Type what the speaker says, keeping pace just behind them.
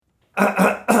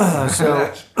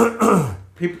I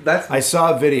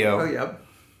saw a video. Oh, yep.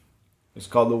 It's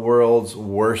called The World's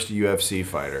Worst UFC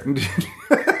Fighter.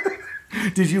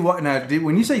 Did you watch? Now,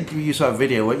 when you say you saw a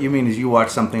video, what you mean is you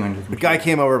watched something on your computer? The guy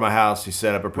came over to my house. He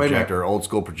set up a projector, old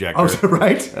school projector. Oh, is that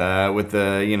right? With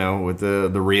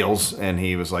the reels, and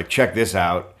he was like, "Check this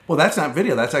out." Well, that's not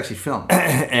video. That's actually film.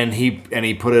 and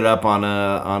he put it up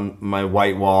on my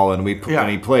white wall, and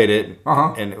and he played it.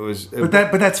 And it was. But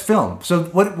that's film. So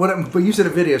but you said a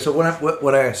video. So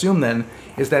what I assume then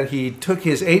is that he took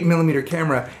his 8mm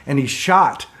camera and he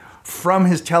shot from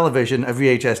his television a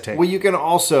VHS tape. Well, you can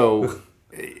also.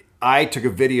 I took a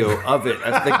video of it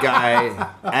as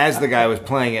the guy was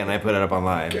playing it, and I put it up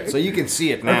online, so you can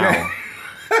see it now. Okay.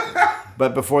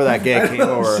 But before that guy came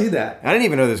over, see that. I didn't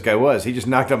even know who this guy was. He just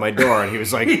knocked on my door, and he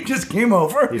was like, he just came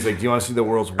over. He's like, "Do you want to see the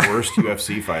world's worst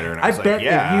UFC fighter?" And I was bet like,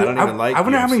 "Yeah, I don't even like." I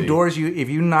wonder UFC. how many doors if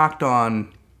you knocked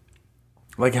on.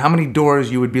 Like, how many doors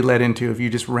you would be let into if you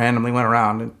just randomly went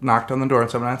around and knocked on the door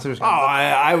and someone answers? Oh,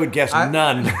 I would guess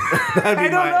none. I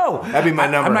don't know. That'd be my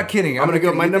number. I'm not kidding. I'm going to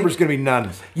go. My number's going to be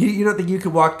none. You don't think you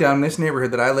could walk down this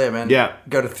neighborhood that I live in? Yeah.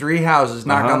 Go to 3 houses,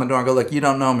 knock on the door, and go, "Look, you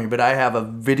don't know me, but I have a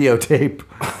videotape."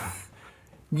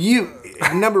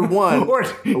 Number one. Or,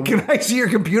 can I see your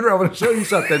computer? I want to show you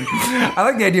something. I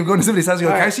like the idea of going to somebody's house and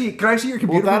go, can I see your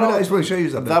computer? I just want to show you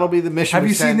something. That'll be the mission. Have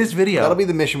you seen this video? That'll be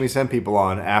the mission we send people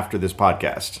on after this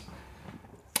podcast.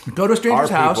 Go to a stranger's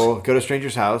house. Go to a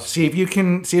stranger's house. See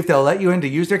if they'll let you in to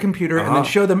use their computer, and then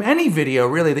show them any video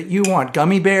really that you want.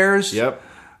 Gummy bears. Yep.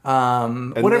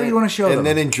 Whatever you want to show them. And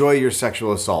then enjoy your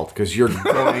sexual assault because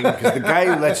the guy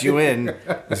who lets you in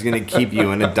is going to keep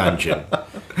you in a dungeon.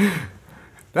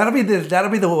 That'll be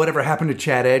the whatever happened to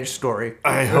Chad Edge story.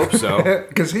 I hope so.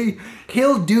 Because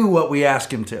he'll do what we ask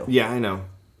him to. Yeah, I know.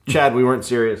 Chad, we weren't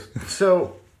serious.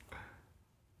 So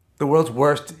the world's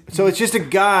worst. So it's just a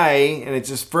guy, and it's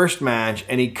his first match,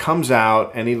 and he comes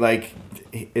out, and it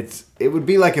would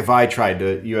be like if I tried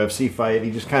to UFC fight.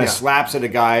 He just kind of slaps at a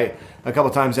guy a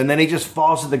couple times, and then he just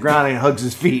falls to the ground and hugs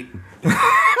his feet.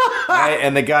 Right?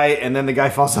 And then the guy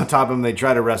falls on top of him. They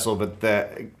try to wrestle, but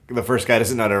the first guy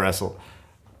doesn't know how to wrestle.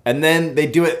 And then they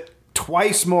do it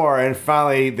twice more, and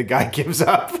finally the guy gives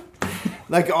up.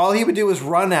 Like, all he would do was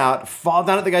run out, fall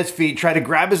down at the guy's feet, try to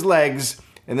grab his legs,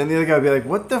 and then the other guy would be like,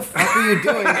 "What the fuck are you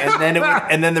doing?"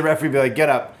 And then the referee would be like, "Get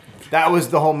up." That was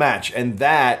the whole match, and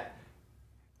that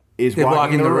is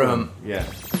walking the room. Yeah.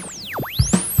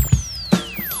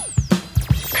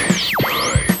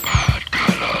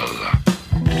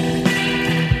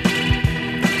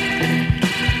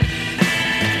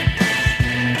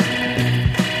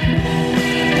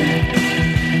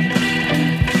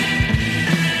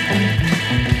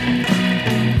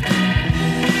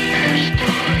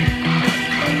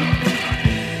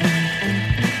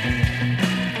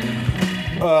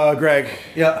 Greg.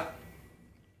 Yeah.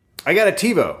 I got a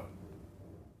TiVo.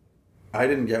 I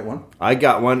didn't get one. I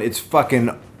got one. It's fucking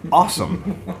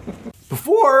awesome.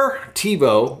 Before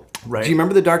TiVo, right? Do you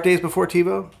remember the dark days before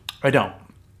TiVo? I don't.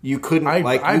 You couldn't.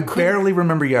 I barely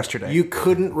remember yesterday. You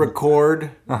couldn't record.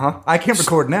 I can't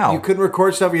record now. You couldn't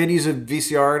record stuff. You had to use a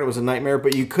VCR, and it was a nightmare.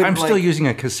 But you couldn't. I'm still using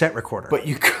a cassette recorder. But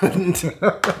you couldn't.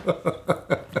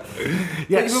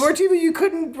 Yes. But before TV, you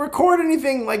couldn't record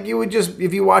anything. Like, you would just,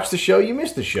 if you watched the show, you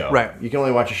missed the show. Right. You can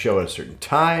only watch a show at a certain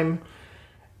time.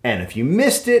 And if you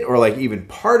missed it, or like even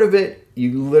part of it,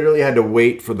 you literally had to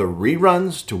wait for the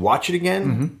reruns to watch it again.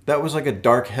 Mm-hmm. That was like a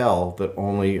dark hell that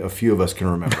only a few of us can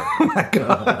remember. Oh my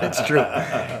God, it's true.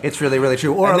 It's really, really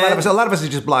true. Or a lot of us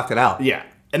have just blocked it out. Yeah.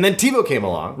 And then TiVo came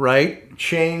along. Right.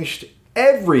 Changed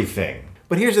everything.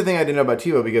 But here's the thing I didn't know about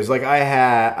TiVo, because like I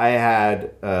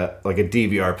had like a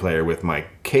DVR player with my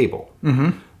cable.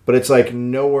 Mm-hmm. But it's like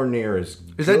nowhere near as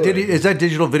good. Is that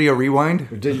digital video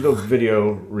rewind? Digital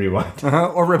video rewind.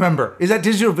 Or remember. Is that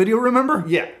digital video remember?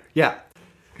 Yeah. Yeah.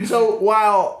 So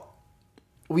while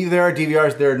there are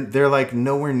DVRs, they're like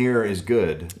nowhere near as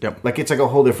good. Yep. Like, it's like a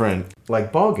whole different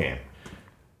like ball game.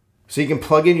 So you can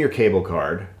plug in your cable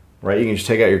card, right? You can just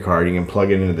take out your card, you can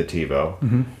plug it into the TiVo.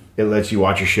 Mm-hmm. It lets you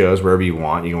watch your shows wherever you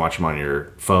want. You can watch them on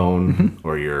your phone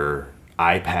or your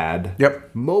iPad.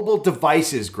 Yep. Mobile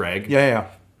devices, Greg. Yeah.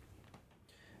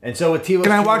 And so with TiVo...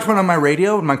 Can I watch one on my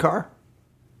radio in my car?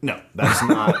 No, that's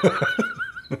not...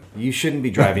 You shouldn't be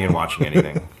driving and watching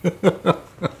anything.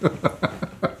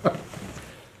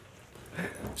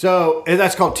 So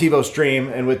that's called TiVo Stream.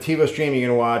 And with TiVo Stream, you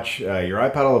can watch your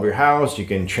iPad all over your house. You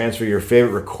can transfer your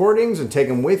favorite recordings and take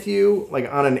them with you,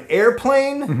 like on an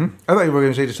airplane. Mm-hmm. I thought you were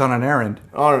going to say just on an errand.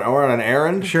 Or on an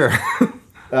errand? Sure. You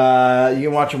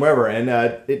can watch them wherever. And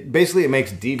it makes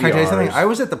DVRs. Can I tell you something? I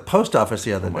was at the post office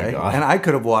the other day, God. and I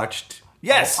could have watched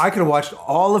Yes. I could have watched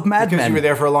all of Mad Men. Because you were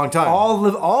there for a long time.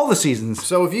 All the seasons.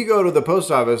 So if you go to the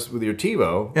post office with your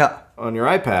TiVo on your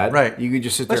iPad, right, you could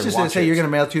just sit there Let's and just watch say it. you're going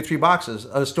to mail 2-3 boxes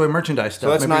of story merchandise stuff.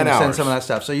 So that's Maybe 9 you're gonna hours. Send some of that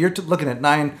stuff. So you're looking at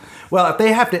 9. Well, if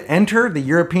they have to enter the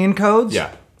European codes,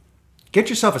 get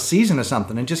yourself a season of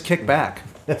something and just kick back.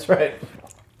 That's right.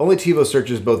 Only TiVo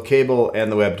searches both cable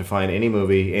and the web to find any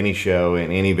movie, any show,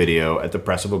 and any video at the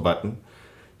press of a button.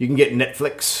 You can get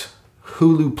Netflix,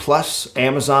 Hulu Plus,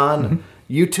 Amazon,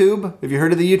 YouTube. Have you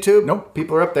heard of the YouTube? Nope.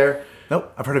 People are up there.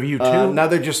 Nope. I've heard of YouTube. Now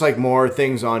they're just like more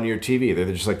things on your TV.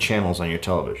 They're just like channels on your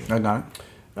television. I got it.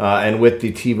 And with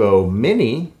the TiVo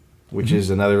Mini, which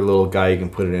is another little guy you can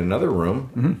put it in another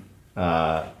room,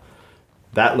 that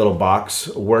little box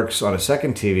works on a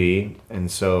second TV. And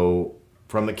so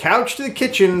from the couch to the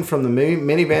kitchen, from the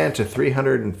minivan to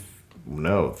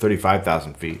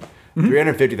 35,000 feet.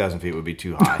 350,000 feet would be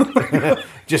too high.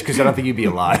 Just because I don't think you'd be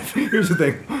alive. Here's the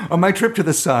thing. On my trip to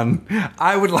the sun,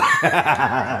 I would like...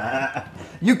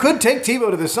 You could take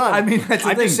TiVo to the sun. I mean, that's the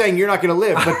I'm thing. just saying you're not going to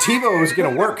live, but TiVo is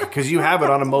going to work because you have it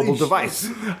on a mobile device.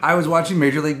 I was watching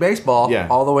Major League Baseball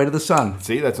all the way to the sun.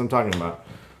 See, that's what I'm talking about.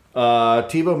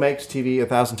 TiVo makes TV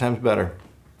 1,000 times better.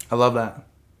 I love that.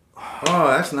 Oh,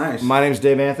 that's nice. My name's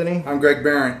Dave Anthony. I'm Greg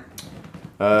Barron.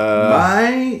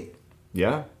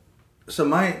 Yeah? So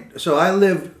I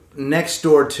live next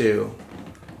door to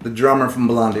the drummer from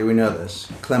Blondie. We know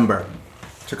this, Clem Burke.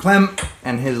 So Clem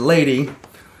and his lady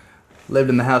lived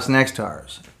in the house next to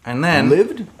ours, and then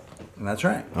Lived? That's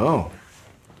right. Oh.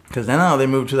 Because then they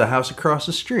moved to the house across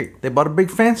the street. They bought a big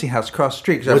fancy house across the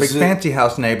street. Because our big fancy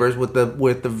house neighbors with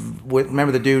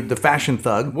remember the dude, the fashion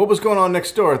thug. What was going on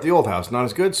next door at the old house? Not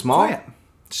as good? Small? Quiet.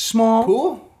 Small.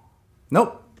 Pool?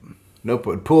 Nope. No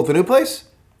pool at the new place?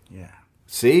 Yeah.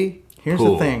 See? Here's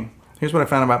Pool. the thing. Here's what I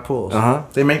found about pools.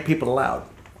 They make people loud.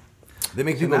 They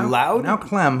make people loud? Now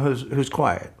Clem, who's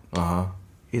quiet,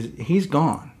 he's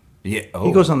gone. Yeah. Oh.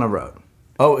 He goes on the road.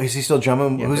 Oh, is he still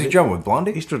drumming? Yeah, Who's he drumming with?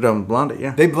 Blondie? He's still drumming with Blondie,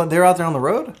 yeah. They're out there on the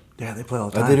road? Yeah, they play all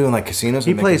the time. Are they doing like casinos?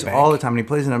 He plays all the time.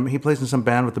 And he plays in some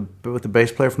band with the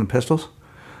bass player from the Pistols.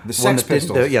 The Sex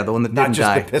Pistols. The one that Not didn't just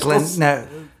die. the Pistols?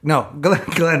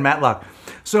 Glenn Matlock.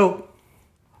 So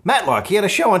Matlock, he had a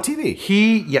show on TV.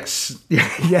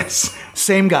 Yes,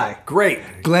 same guy. Great.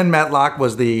 Glenn Matlock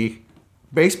was the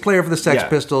bass player for the Sex Yeah.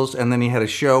 Pistols, and then he had a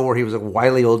show where he was a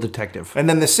wily old detective. And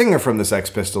then the singer from the Sex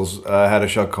Pistols had a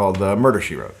show called Murder,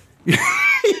 She Wrote.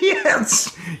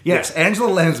 Yes. Angela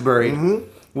Lansbury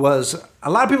was.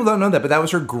 A lot of people don't know that, but that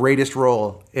was her greatest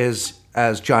role is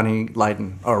as Johnny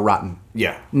Lydon or Rotten.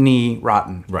 Yeah. Nee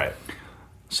Rotten. Right.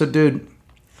 So, dude.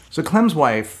 So Clem's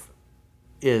wife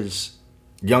is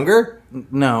Younger?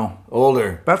 no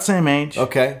Older? about the same age.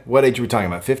 Okay. What age are we talking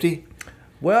about? 50?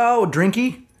 Well,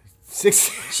 drinky.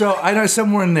 60? So I know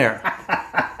somewhere in there.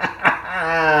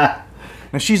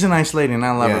 Now she's a nice lady and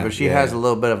I love her, but she has a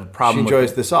little bit of a She problem.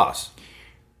 enjoys the sauce.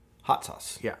 Hot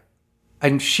sauce. Yeah.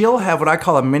 And she'll have what I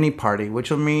call a mini party, which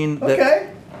will mean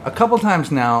that a couple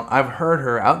times now I've heard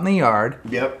her out in the yard.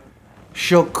 Yep.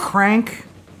 She'll crank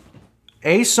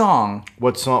a song.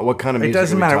 What song? What kind of music? It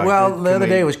doesn't are we matter. talking? Well, Can the other we-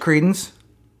 day it was Creedence.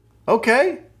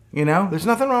 Okay. You know? There's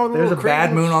nothing wrong with a There's a little bad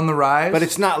Creedence. moon on the rise. But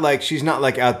it's not like she's not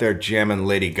like out there jamming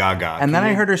Lady Gaga. And then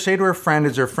I heard her say to her friend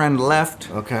as her friend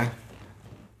left, Okay.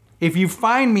 "If you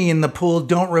find me in the pool,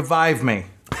 don't revive me."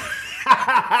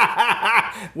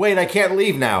 Wait, I can't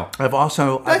leave now. I've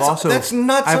also that's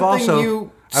not something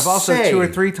you I've also say. 2 or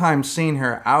 3 times seen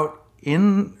her out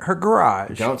in her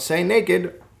garage. Don't say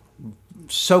naked.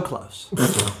 So close.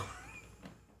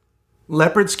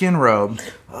 Leopard skin robe.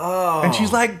 Oh. And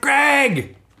she's like,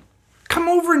 "Greg, come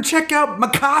over and check out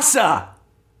Mikasa."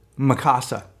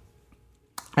 Mikasa.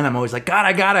 And I'm always like, "God,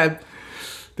 I got a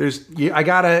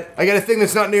got a thing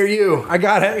that's not near you.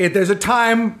 if there's a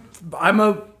time, I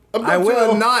will.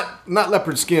 To a not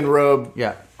leopard skin robe.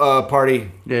 Yeah.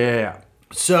 Party. Yeah.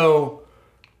 So,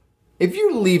 if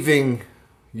you're leaving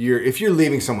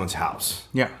someone's house,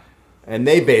 Yeah. and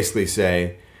they basically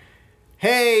say,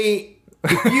 "Hey,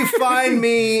 if you find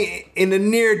me in a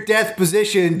near death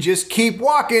position, just keep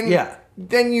walking." Yeah.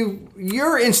 Then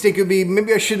your instinct would be,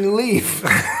 maybe I shouldn't leave.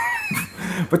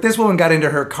 But this woman got into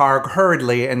her car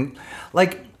hurriedly and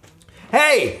like,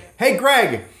 Hey,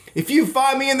 Greg, if you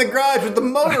find me in the garage with the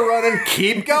motor running,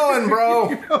 keep going, bro.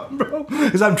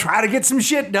 because I'm trying to get some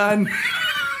shit done.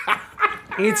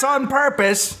 It's on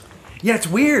purpose. Yeah, it's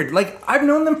weird. Like, I've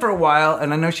known them for a while,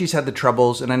 and I know she's had the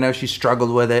troubles, and I know she's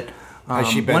struggled with it. Has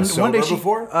she been sober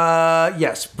before?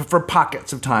 Yes, for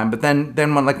pockets of time. But then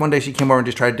one day she came over and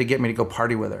just tried to get me to go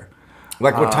party with her.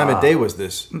 Like, what time of day was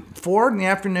this? 4 in the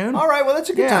afternoon. All right, well, that's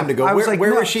a good time to go.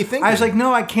 Where was she thinking? I was like,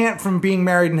 no, I can't from being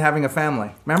married and having a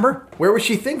family. Remember? Where was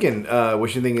she thinking?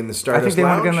 Was she thinking the Stardust I think they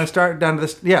Lounge? were going to start down to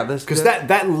this. Yeah, this Because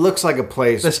that looks like a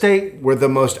place the state where the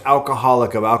most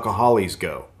alcoholic of alcoholics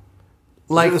go.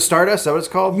 Like the Stardust, is that what it's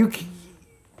called?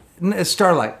 It's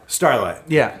Starlight. Starlight.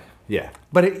 Yeah. Yeah.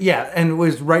 But and it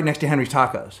was right next to Henry's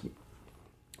Tacos.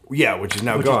 Yeah, which is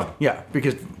now gone.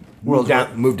 Because Moved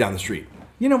down the street.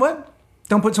 You know what?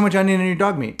 Don't put so much onion in your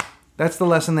dog meat. That's the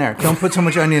lesson there. Don't put so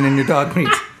much onion in your dog meat.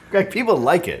 Like, people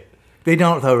like it. They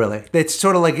don't though, really. It's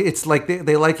sort of like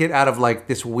they like it out of like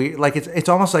this weird. Like it's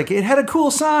almost like it had a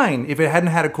cool sign. If it hadn't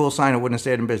had a cool sign, it wouldn't have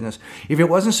stayed in business. If it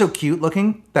wasn't so cute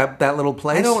looking, that little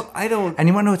place. I don't. And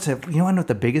you want to know what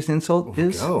the biggest insult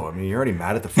is? Oh, I mean, you're already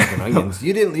mad at the fucking onions.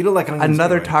 You don't like onions.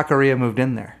 Another anyway. taqueria moved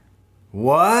in there.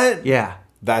 What? Yeah.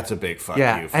 That's a big fuck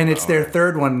yeah, you. And it's their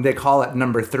third one. They call it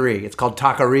number 3. It's called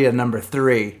Taqueria number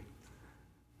 3.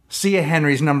 See ya,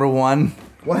 Henry's number 1.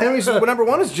 Well, Henry's number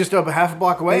 1 is just a half a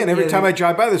block away, and every time I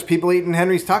drive by, there's people eating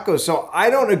Henry's tacos. So I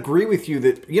don't agree with you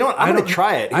that, you know what, I'm going to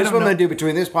try it. Here's what I'm going to do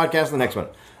between this podcast and the next one.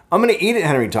 I'm going to eat at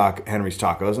Henry's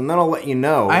Tacos, and then I'll let you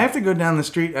know. I have to go down the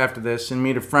street after this and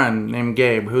meet a friend named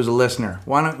Gabe, who's a listener.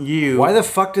 Why don't you... Why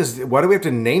do we have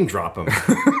to name drop him?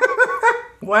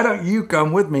 Why don't you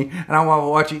come with me, and I want to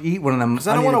watch you eat one of them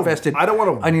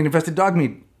onion-infested dog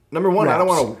meat. Number one, wraps.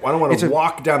 I don't want to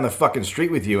walk down the fucking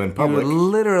street with you in public.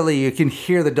 You can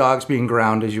hear the dogs being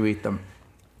ground as you eat them.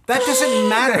 That doesn't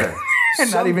matter. And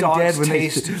Some not even dogs dead when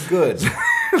taste good.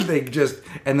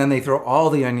 And then they throw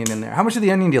all the onion in there. How much of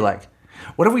the onion do you like?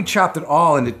 What if we chopped it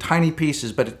all into tiny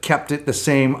pieces, but it kept it the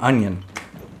same onion?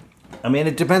 I mean,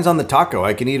 it depends on the taco.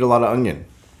 I can eat a lot of onion.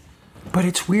 But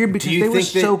it's weird because they were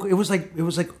so. It was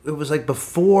like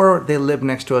before they lived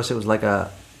next to us. It was like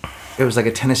a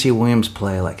Tennessee Williams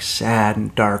play, like sad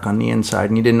and dark on the inside,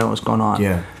 and you didn't know what was going on.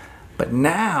 Yeah. But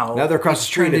now they're across the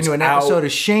street. Turned into an episode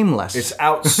of Shameless. It's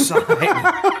outside.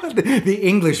 the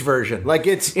English version. Like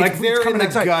they're in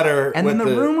the gutter. And then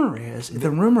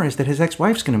the rumor is that his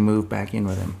ex-wife's going to move back in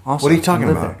with him. Also, what are you talking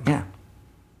about? There.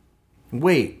 Yeah.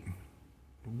 Wait.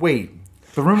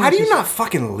 The rumor. How do you not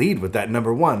fucking lead with that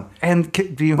number one? And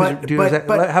how about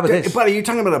this? But are you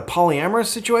talking about a polyamorous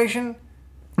situation?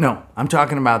 No, I'm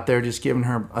talking about they're just giving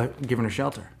her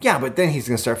shelter. Yeah, but then he's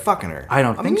gonna start fucking her. I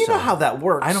don't think so. You know how that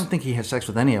works. I don't think he has sex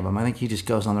with any of them. I think he just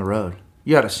goes on the road.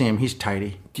 You ought to see him. He's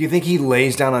tidy. Do you think he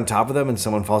lays down on top of them and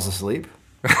someone falls asleep?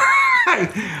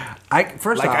 I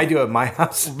do at my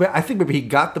house. I think maybe he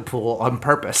got the pool on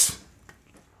purpose.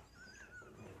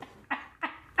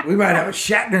 We might have a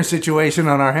Shatner situation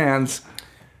on our hands.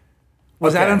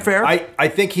 Was that unfair? I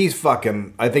think he's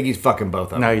fucking. I think he's fucking both of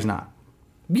them. No, he's not.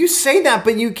 You say that,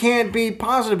 but you can't be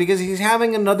positive because he's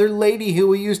having another lady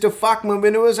who he used to fuck move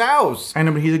into his house. I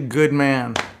know, but he's a good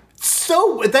man.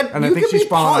 So that you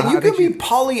can be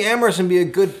polyamorous and be a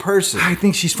good person. I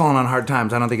think she's falling on hard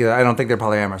times. I don't think they're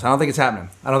polyamorous. I don't think it's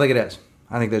happening. I don't think it is.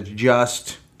 I think that's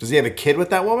just. Does he have a kid with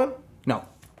that woman? No.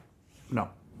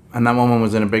 And that woman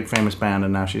was in a big famous band,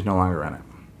 and now she's no longer in it.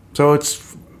 So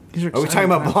it's. Are we talking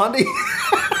about Blondie?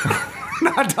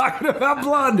 Not talking about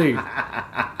Blondie.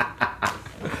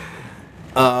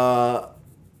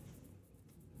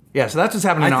 Yeah, so that's what's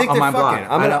happening on my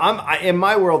blog. In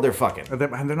my world, they're fucking. They're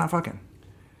not fucking.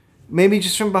 Maybe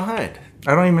just from behind.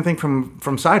 I don't even think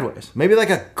from sideways. Maybe like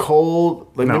a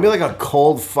cold, maybe like a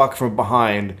cold fuck from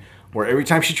behind, where every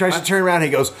time she tries to turn around, he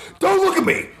goes, "Don't look at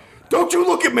me! Don't you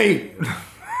look at me!"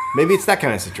 Maybe it's that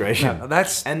kind of situation. No,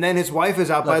 and then his wife is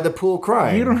out by the pool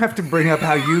crying. You don't have to bring up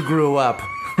how you grew up.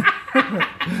 You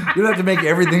don't have to make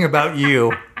everything about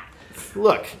you.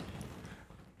 Look.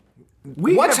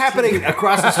 What's happening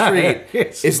across the street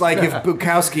is like if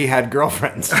Bukowski had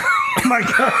girlfriends. Oh my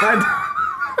God.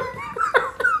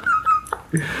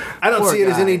 I don't see it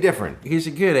as any different. He's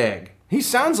a good egg. He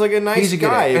sounds like a nice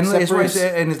guy. And his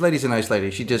lady's a nice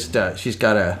lady. She just she's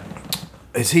got a.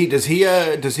 Does he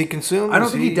consume? I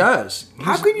don't think he does.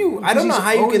 How can you? I don't know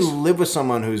how you can live with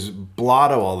someone who's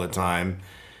blotto all the time,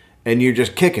 and you're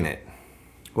just kicking it.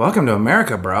 Welcome to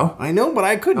America, bro. I know, but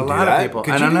I couldn't. A lot of people.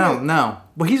 I don't know. No.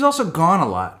 Well, he's also gone a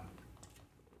lot.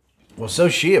 Well,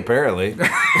 so's she apparently.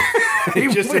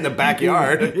 Just in the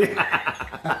backyard.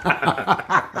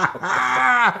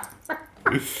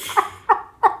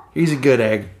 He's a good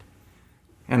egg,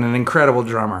 and an incredible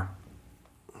drummer.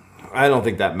 I don't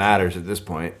think that matters at this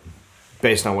point,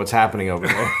 based on what's happening over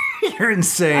there. You're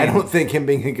insane. I don't think him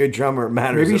being a good drummer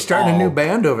matters. Maybe he's starting a new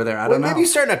band over there. I don't know. Maybe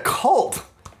he's starting a cult.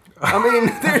 I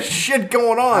mean, there's shit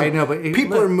going on. I know, but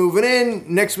people are moving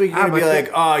in. Next week, you're going to be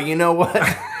like, oh, you know what?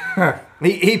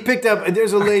 he picked up,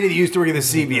 there's a lady that used to work at the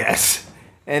CBS.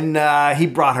 and he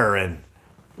brought her in.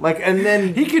 Like, and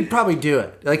then He could probably do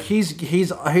it. Like he's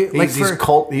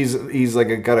cult. He's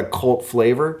like got a cult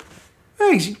flavor.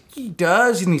 He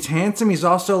does, and he's handsome. He's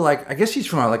also like, I guess he's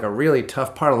from like a really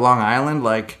tough part of Long Island.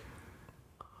 Like,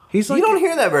 he's like You don't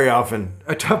hear that very often.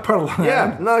 a tough part of Long Yeah,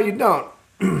 Island. no, you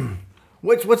don't.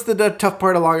 What's the tough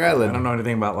part of Long I Island? don't know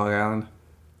anything about Long Island.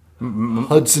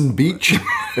 Hudson Beach.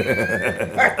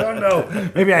 I don't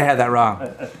know. Maybe I had that wrong.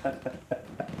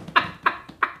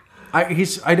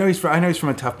 I know he's from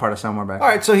a tough part of somewhere back. All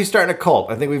right, so he's starting a cult.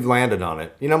 I think we've landed on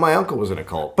it. You know, my uncle was in a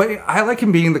cult. But I like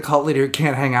him being the cult leader who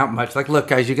can't hang out much. Like, look,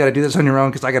 guys, you got to do this on your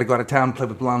own because I got to go out of town and play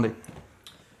with Blondie.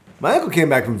 My uncle came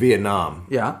back from Vietnam.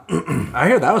 Yeah, I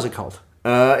hear that was a cult.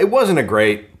 It wasn't a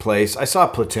great place. I saw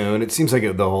Platoon. It seems like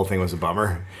the whole thing was a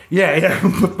bummer. Yeah.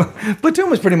 Platoon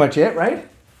was pretty much it, right?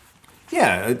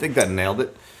 Yeah, I think that nailed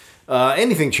it.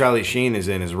 Anything Charlie Sheen is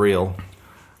in is real.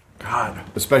 God.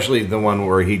 Especially the one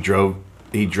where he drove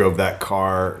that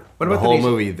car. What about the whole the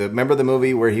movie? Remember the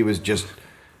movie where he was just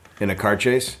in a car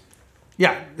chase?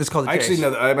 Yeah, it's called The Chase.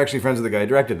 I'm actually friends with the guy who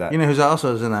directed that. You know who's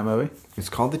also is in that movie? It's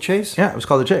called The Chase? Yeah, it was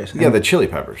called The Chase. Yeah, the Chili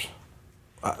Peppers.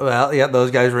 Well, yeah, those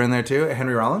guys were in there too.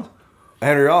 Henry Rollins.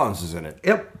 Henry Rollins is in it.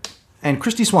 Yep. And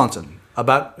Christy Swanson,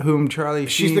 about whom Charlie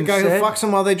Sheen She's the guy said, who fucks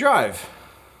them while they drive.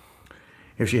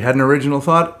 if she had an original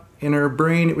thought in her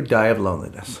brain, it would die of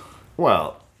loneliness.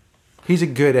 Well, He's a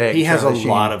good egg. he has Charlie a Sheen.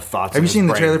 lot of thoughts. Have in you his seen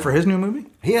the brain. trailer for his new movie?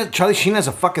 Charlie Sheen has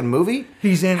a fucking movie?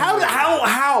 He's in. How?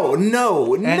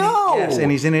 No. Yes,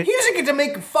 and he's in it. He doesn't get to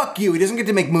make. Fuck you. He doesn't get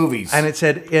to make movies. And it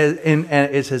said,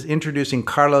 it says introducing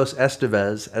Carlos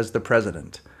Estevez as the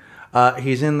president.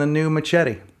 He's in the new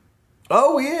Machete.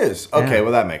 Oh, he is. Okay, Yeah.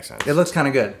 Well, that makes sense. It looks kind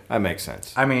of good. That makes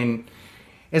sense. I mean,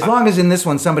 as long as in this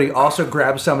one somebody also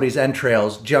grabs somebody's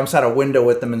entrails, jumps out a window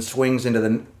with them, and swings into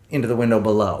the window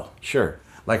below, Sure.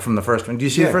 like from the first one. Do you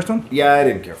see the first one? Yeah, I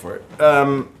didn't care for it.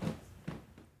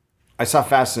 I saw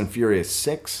Fast and Furious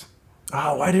 6.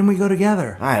 Oh, why didn't we go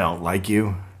together? I don't like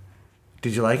you.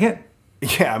 Did you like it?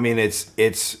 Yeah, I mean, it's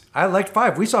I liked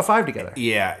 5. We saw 5 together.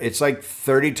 yeah, it's like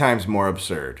 30 times more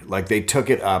absurd. Like, they took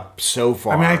it up so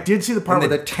far. I mean, I did see the part And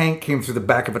where the tank came through the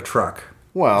back of a truck.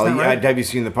 Well, Is that yeah, right? have you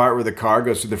seen the part where the car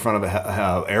goes through the front of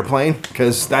an airplane?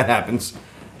 Because that happens.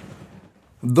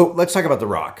 Let's talk about The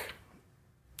Rock.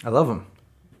 I love him.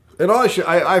 And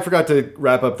I forgot to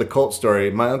wrap up the cult story.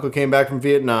 My uncle came back from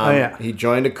Vietnam. Oh, yeah. He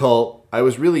joined a cult. I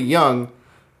was really young,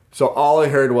 so all I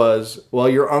heard was, well,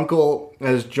 your uncle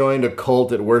has joined a cult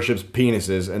that worships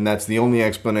penises, and that's the only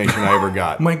explanation I ever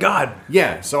got. Oh my God.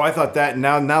 Yeah, so I thought that,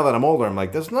 now that I'm older, I'm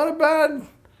like, that's not a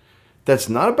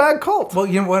bad cult. Well,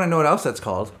 you want to know what else that's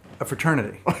called? A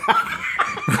fraternity.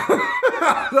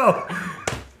 So,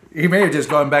 he may have just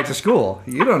gone back to school.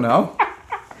 You don't know.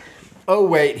 Oh,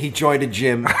 wait, he joined a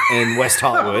gym in West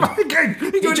Hollywood. He joined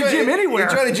a gym anywhere.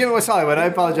 He joined a gym in West Hollywood. I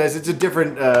apologize. It's a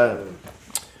different...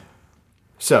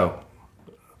 So,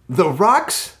 The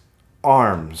Rock's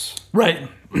arms Right.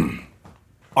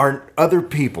 are other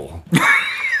people.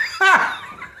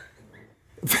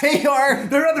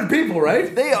 They're other people,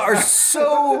 right? They are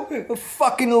so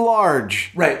fucking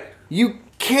large. Right. You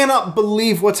cannot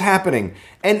believe what's happening.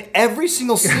 And every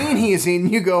single scene he is in,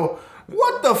 you go,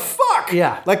 what the fuck?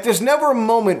 Yeah. Like, there's never a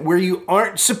moment where you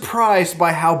aren't surprised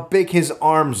by how big his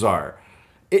arms are.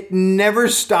 It never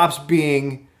stops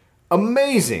being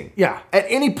amazing. Yeah. At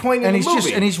any point in the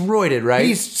movie. And he's roided, right?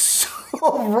 He's so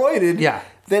roided Yeah.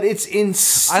 that it's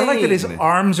insane. I like that his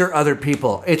arms are other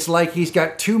people. It's like he's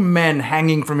got 2 men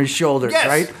hanging from his shoulders, Yes.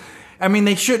 right? I mean,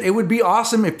 it would be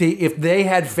awesome if they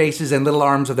had faces and little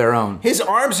arms of their own. His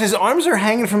arms are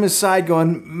hanging from his side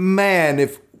going, man,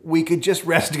 if we could just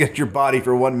rest against your body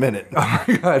for 1 minute. Oh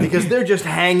my God. Because they're just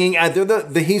hanging out.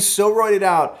 He's so roided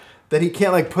out that he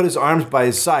can't like put his arms by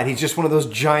his side. He's just one of those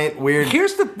giant weird...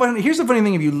 Here's the funny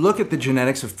thing. If you look at the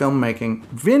genetics of filmmaking,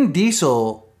 Vin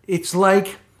Diesel, it's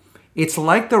like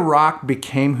The Rock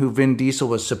became who Vin Diesel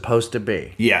was supposed to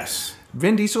be. Yes.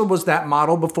 Vin Diesel was that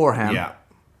model before him. Yeah.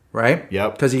 Right?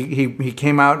 Yep. Because he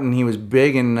came out and he was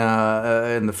big in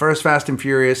the first Fast and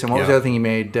Furious. And what was the Yeah. other thing he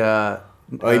made? He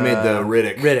made the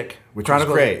Riddick. Riddick. Which was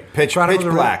great. Pitch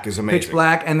Black is amazing. Pitch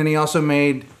Black. And then he also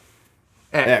made...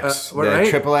 X. right?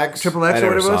 Triple X? Triple X I or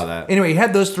never whatever it was. saw that. Anyway, he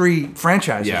had those 3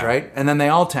 franchises, Yeah. right? And then they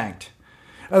all tanked.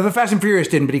 The Fast and Furious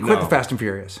didn't, but he quit No. the Fast and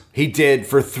Furious. He did.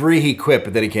 For 3, he quit,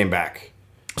 but then he came back.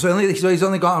 So he's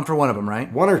only gone for one of them, right?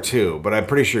 1 or 2, but I'm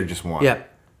pretty sure just 1. Yeah.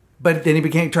 But then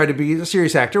he tried to be a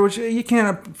serious actor, which you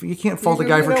can't fault a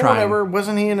guy for trying. Whatever.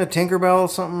 Wasn't he in a Tinkerbell or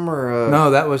something or No,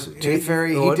 that was Tooth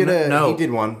Fairy? He did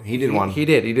one. He did one. He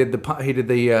did the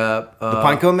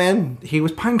Pinecone Man? He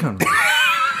was Pinecone.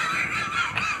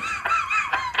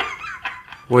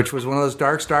 which was one of those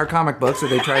Dark Star comic books that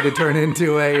they tried to turn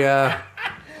into a.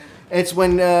 It's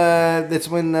when the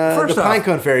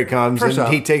Pinecone fairy comes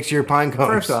and he takes your pine cones.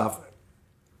 First off,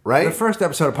 right? The first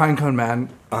episode of Pinecone Man.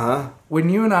 When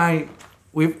you and I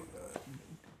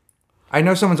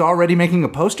know someone's already making a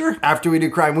poster after we do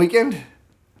Crime Weekend.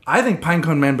 I think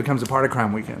Pinecone Man becomes a part of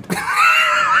Crime Weekend.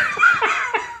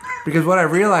 Because what I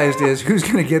realized is who's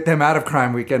going to get them out of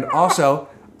Crime Weekend. Also,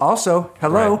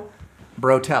 hello, right.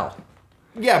 Brotel.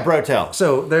 Yeah, Brotel.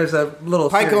 So there's a little.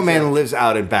 Pinecone Man lives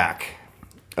out and back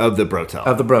of the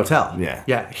Brotel. Yeah.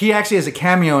 Yeah. He actually has a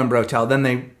cameo in Brotel.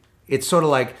 Then it's sort of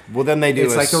like. Well, then they do.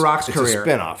 It's like The Rock's career. It's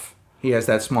a spinoff. He has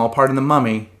that small part in The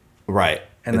Mummy. Right.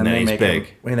 And then they make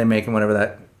big. When they make him whatever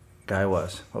that guy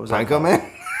was. What was that? Pinecone Man?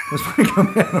 It was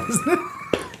Pinecone Man, wasn't it?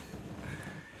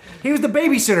 He was the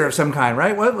babysitter of some kind,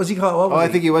 right? What was he called? I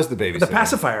think he was the babysitter. The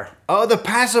pacifier. Oh, the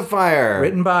pacifier.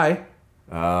 Written by.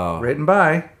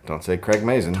 Don't say Craig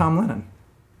Mazin. Tom Lennon.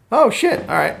 Oh, shit.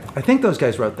 All right. I think those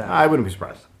guys wrote that. I wouldn't be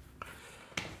surprised.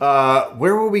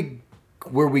 Where were we?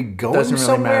 Were we going Doesn't really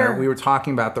somewhere? matter. We were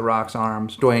talking about The Rock's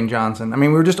arms, Dwayne Johnson. I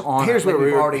mean, we were just on. Here's where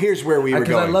we were going.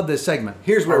 Because I love this segment.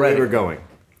 Here's where we were going.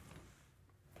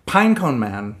 Pinecone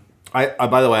Man.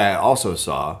 By the way, I also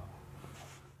saw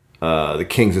The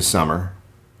Kings of Summer.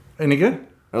 Any good?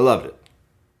 I loved it.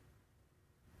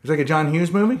 It's like a John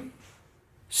Hughes movie?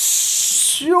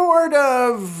 Sort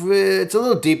of. It's a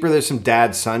little deeper. There's some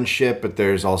dad-son shit, but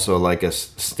there's also like a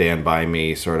Stand By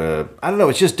Me sort of... I don't know.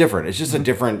 It's just different. It's just a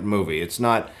different movie. It's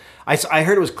not... I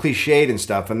heard it was cliched and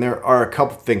stuff, and there are a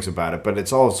couple things about it, but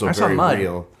it's also very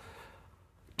real.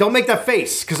 Don't make that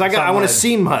face, because I want to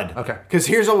see Mud. Okay. Because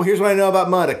here's what I know about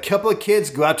Mud. A couple of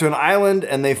kids go out to an island,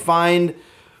 and they find...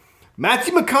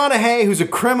 Matthew McConaughey, who's a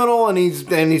criminal, and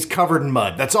he's covered in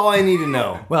mud. That's all I need to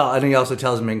know. Well, and he also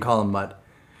tells me and call him Mud.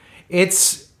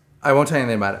 I won't tell you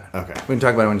anything about it. Okay. We can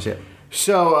talk about it when you see it.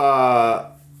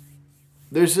 So,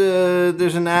 there's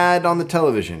an ad on the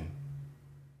television.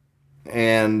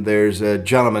 And there's a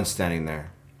gentleman standing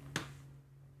there.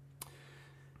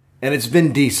 And it's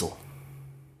Vin Diesel.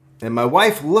 And my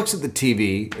wife looks at the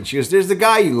TV, and she goes, "There's the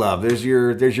guy you love. There's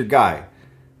your guy."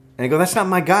 And I go, "That's not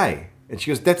my guy." And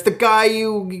she goes, "That's the guy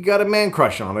you got a man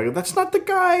crush on." I go, "That's not the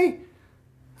guy. I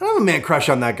don't have a man crush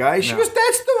on that guy." She goes,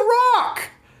 "That's The Rock."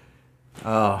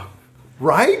 Oh.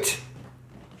 Right?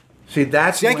 See,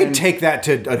 I can take that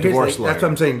to a divorce lawyer. That's what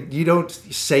I'm saying. You don't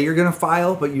say you're going to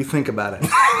file, but you think about it.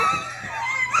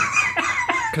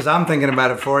 Because I'm thinking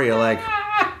about it for you. Like,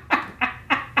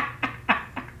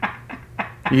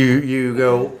 you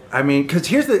go, I mean, because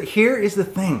here is the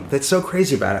thing that's so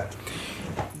crazy about it.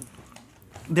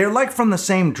 They're like from the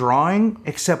same drawing,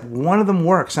 except one of them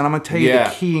works, and I'm going to tell you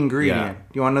the key ingredient.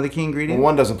 Yeah. You want to know the key ingredient? Well,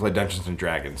 one doesn't play Dungeons and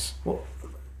Dragons. Well,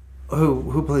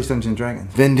 who plays Dungeons and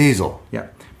Dragons? Vin Diesel. Yeah,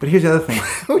 but here's the other thing.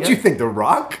 Who'd you think, The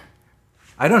Rock?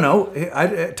 I don't know.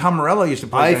 Tom Morello used to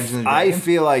play Dungeons and Dragons. I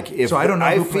feel like if so I don't know.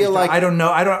 I don't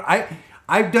know.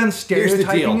 I've done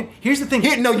stereotyping. Here's the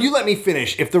thing. No, you let me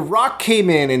finish. If The Rock came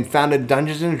in and found a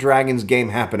Dungeons and Dragons game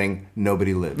happening,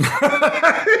 nobody lives.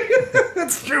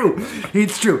 That's true.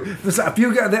 It's true. A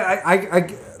few guys,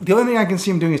 the only thing I can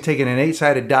see him doing is taking an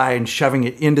 8-sided die and shoving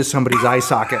it into somebody's eye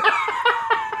socket.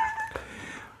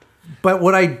 But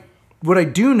what I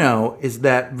do know is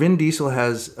that Vin Diesel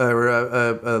has,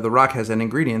 The Rock has an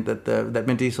ingredient that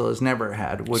Vin Diesel has never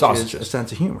had, which is a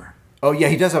sense of humor. Oh yeah,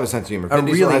 he does have a sense of humor. Vin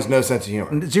Diesel has no sense of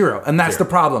humor. Zero, and that's the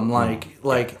problem.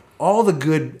 Like all the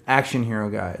good action hero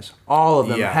guys, all of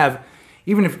them have.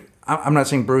 Even if I'm not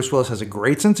saying Bruce Willis has a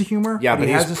great sense of humor. Yeah, but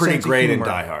he's pretty great in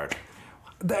Die Hard.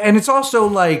 And it's also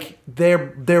like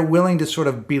they're willing to sort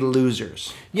of be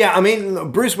losers. Yeah, I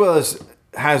mean Bruce Willis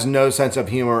has no sense of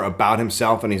humor about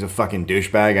himself, and he's a fucking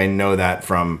douchebag. I know that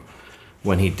from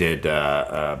when he did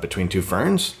Between Two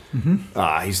Ferns.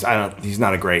 Mm-hmm. He's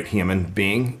not a great human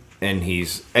being, and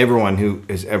everyone who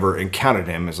has ever encountered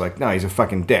him is like, no, he's a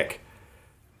fucking dick.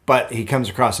 But he comes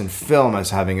across in film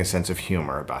as having a sense of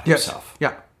humor about himself.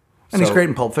 Yeah, and he's great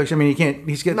in Pulp Fiction. I mean, he can't.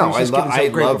 He's getting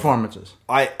great performances.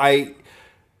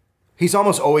 He's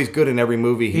almost always good in every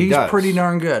movie he does. He's pretty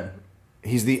darn good.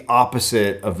 He's the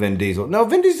opposite of Vin Diesel. No,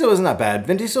 Vin Diesel isn't that bad.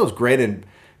 Vin Diesel is great in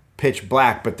Pitch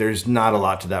Black, but there's not a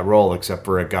lot to that role except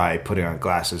for a guy putting on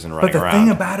glasses and running around. But the thing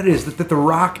about it is that The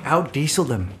Rock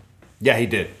out-dieseled him. Yeah, he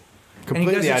did.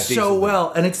 Completely and he does it so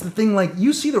well. And it's the thing, like,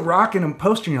 you see The Rock in a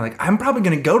poster and you're like, I'm probably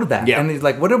going to go to that. Yeah. And he's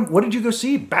like, what did you go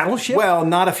see? Battleship? Well,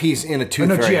 not if he's in a Tooth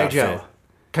Fairy outfit. G.I. Joe.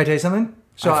 Can I tell you something?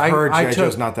 So I've heard G.I.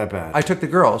 Joe's not that bad. I took the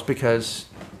girls because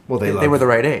they were the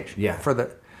right age. Yeah.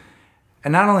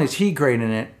 And not only is he great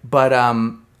in it, but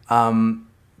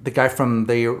the guy from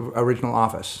the original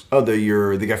Office. Oh, the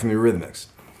guy from the Eurythmics.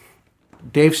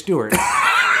 Dave Stewart,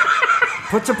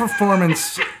 puts a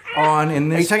performance on in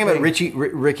this. Are you talking about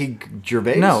Ricky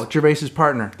Gervais? No, Gervais's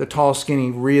partner, the tall,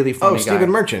 skinny, really funny guy.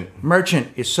 Stephen Merchant. Merchant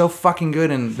is so fucking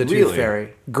good in The Tooth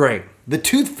Fairy. Great. The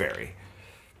Tooth Fairy.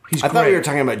 He's I great. thought we were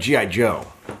talking about G.I. Joe.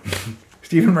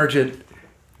 Stephen Merchant,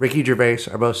 Ricky Gervais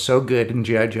are both so good in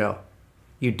G.I. Joe.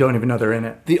 You don't even know they're in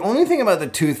it. The only thing about the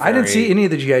Tooth Fairy... I didn't see any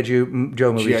of the G.I. Joe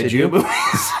movies. G.I. Joe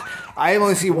movies? I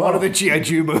only see one of the G.I.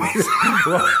 Joe movies.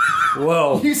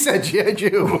 Whoa. You said G.I.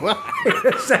 Joe.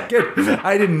 Wait a second.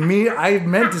 I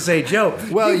meant to say Joe.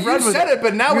 Well, you said it,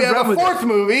 but now we have a fourth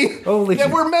movie that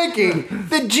we're making.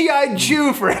 The G.I.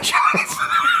 Joe franchise.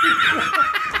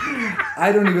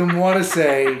 I don't even want to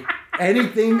say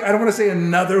anything. I don't want to say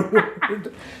another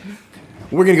word.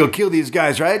 We're gonna go kill these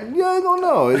guys, right? Yeah, I don't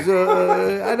know.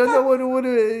 I don't know what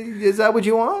is that what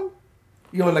you want?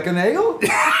 You want like an nail?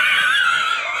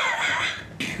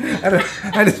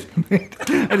 I just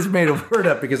made a word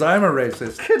up because I'm a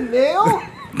racist. Canagle?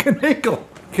 Canagle.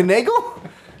 Canagle?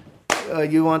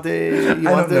 You want the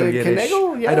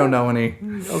canagle? Yeah. I don't know any.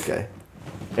 Okay.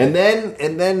 And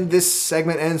then this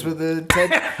segment ends with a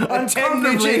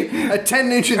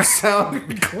 10-inch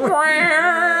sound. Oh,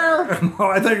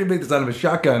 I thought you could make the sound of a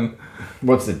shotgun.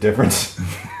 What's the difference?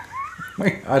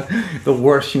 My God, the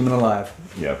worst human alive.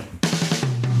 Yep.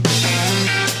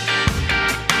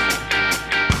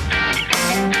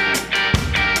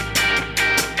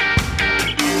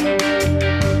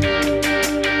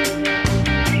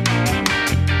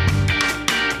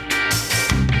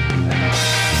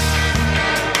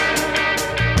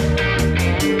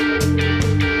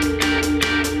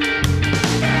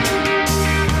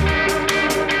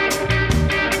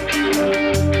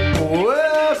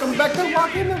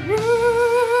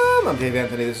 I'm Dave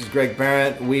Anthony. This is Greg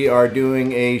Barrett. We are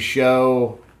doing a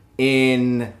show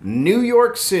in New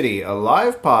York City, a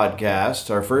live podcast,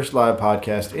 our first live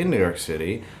podcast in New York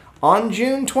City, on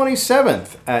June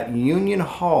 27th at Union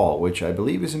Hall, which I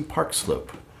believe is in Park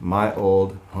Slope, my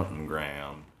old hunting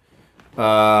ground.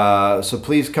 So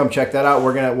please come check that out.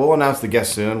 We'll announce the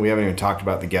guests soon. We haven't even talked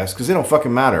about the guests because they don't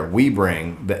fucking matter. We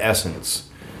bring the essence.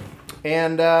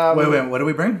 And wait, what do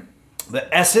we bring? The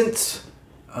essence.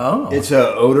 Oh. It's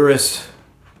a odorous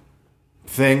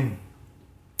thing.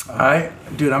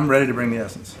 Dude, I'm ready to bring the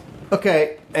essence.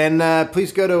 Okay, and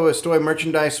please go to Astoy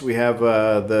Merchandise. We have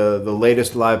the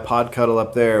latest live pod cuddle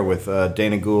up there with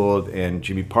Dana Gould and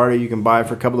Jimmy Party. You can buy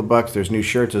for a couple of bucks. There's new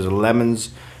shirts. There's a Lemons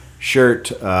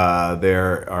shirt.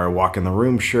 There are Walk in the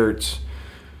Room shirts.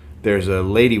 There's a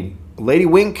Lady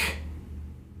Wink.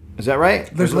 Is that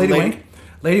right? There's Lady Wink.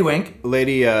 Lady Wink.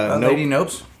 Lady Nope. Lady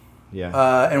Nopes.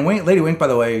 Yeah. And Lady Wink, by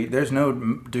the way, there's no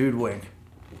dude Wink.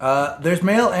 There's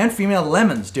male and female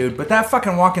Lemons, dude. But that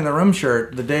fucking Walk in the Room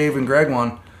shirt, the Dave and Greg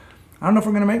one, I don't know if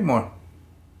we're going to make more.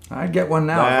 I'd get one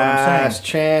now, is what I'm saying. Last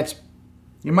chance.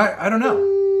 You might, I don't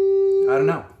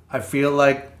know. I feel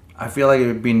like it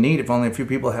would be neat if only a few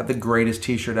people had the greatest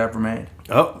t-shirt ever made.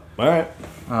 Oh, all right.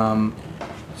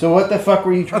 So what the fuck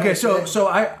were you trying to say? Okay, so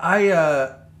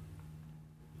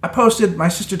I posted, my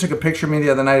sister took a picture of me the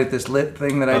other night at this lit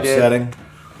thing that I did.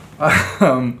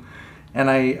 Upsetting. And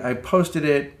I posted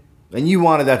it. And you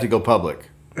wanted that to go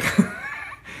public.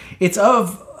 It's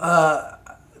of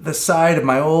the side of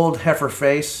my old heifer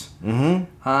face.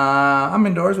 Mm-hmm. I'm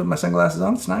indoors with my sunglasses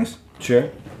on. It's nice. Sure.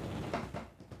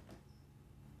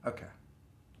 Okay.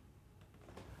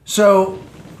 So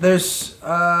there's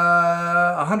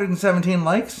 117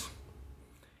 likes.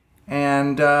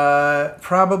 And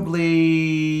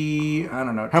probably, I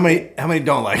don't know. How many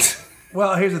don't likes?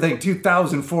 Well, here's the thing.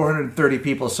 2,430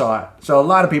 people saw it. So a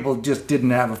lot of people just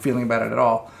didn't have a feeling about it at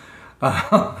all. And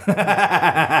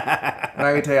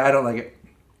I can tell you, I don't like it.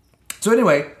 So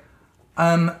anyway,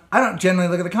 I don't generally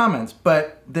look at the comments.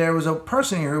 But there was a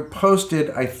person here who posted,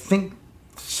 I think,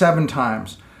 7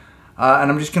 times. And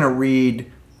I'm just going to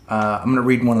read, I'm going to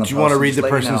read one of the posts. Do you want to read the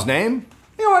person's name?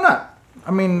 Yeah, why not?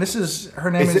 I mean,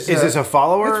 her name is... Is this a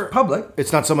follower? It's public.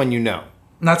 It's not someone you know?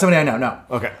 Not somebody I know, no.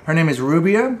 Okay. Her name is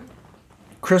Rubia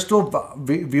Crystal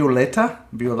Violeta.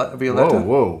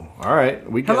 Whoa. All right.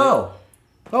 We get Hello. It.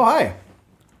 Oh, hi.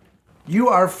 You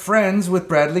are friends with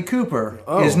Bradley Cooper.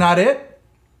 Oh. Is not it?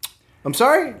 I'm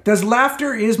sorry? Does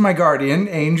laughter is my guardian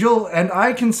angel, and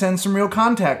I can send some real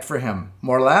contact for him.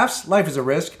 More laughs? Life is a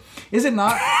risk. Is it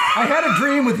not? I had a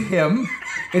dream with him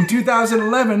in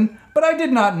 2011, but I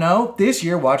did not know. This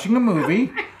year, watching a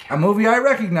movie I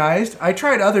recognized. I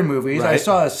tried other movies. Right. I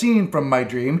saw a scene from my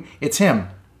dream. It's him,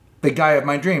 the guy of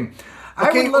my dream.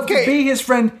 I would love to be his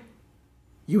friend.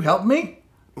 You help me?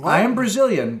 What? I am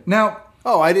Brazilian. Now,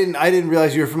 Oh, I didn't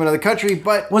realize you were from another country,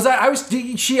 but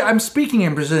I'm speaking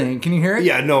in Brazilian. Can you hear it?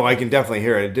 yeah, no, I can definitely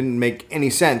hear it. It didn't make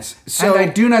any sense. So And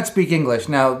I do not speak English.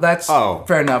 Now, that's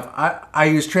fair enough. I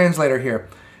use translator here.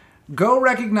 Go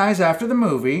recognize after the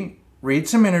movie, read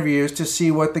some interviews to see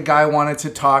what the guy wanted to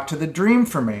talk to the dream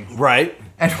for me. Right.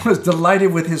 And was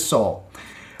delighted with his soul.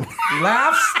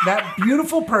 Laughs, that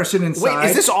beautiful person inside. Wait,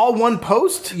 is this all one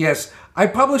post? Yes. I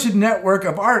publish a network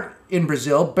of art in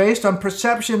Brazil based on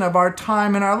perception of our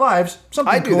time in our lives.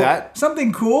 Something I do cool. that.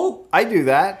 Something cool. I do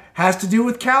that. Has to do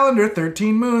with calendar,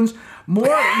 13 moons.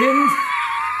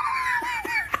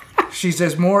 She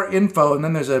says more info, and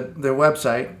then there's their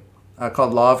website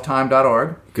called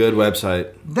lawoftime.org. Good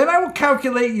website. Then I will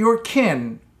calculate your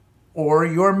kin or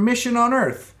your mission on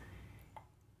Earth.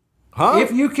 Huh?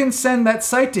 If you can send that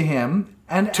site to him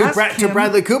and ask him... To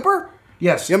Bradley Cooper?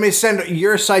 Yes. You want me to send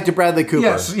your site to Bradley Cooper?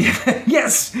 Yes.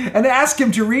 Yes. And ask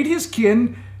him to read his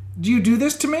kin. Do you do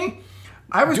this to me?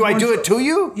 Do I do it to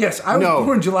you? Yes. I was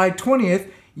born July 20th.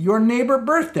 Your neighbor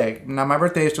birthday. Now, my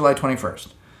birthday is July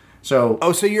 21st. So...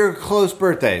 Oh, so you're close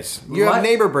birthdays. You have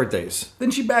neighbor birthdays.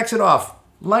 Then she backs it off.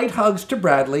 Light hugs to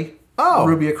Bradley. Oh.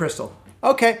 Rubia Crystal.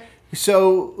 Okay.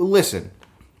 So, listen.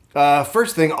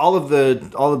 First thing, all of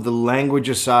the language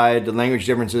aside, the language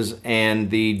differences, and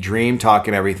the dream talk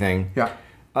and everything. Yeah.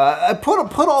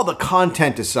 Put all the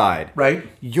content aside. Right.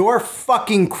 You're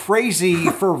fucking crazy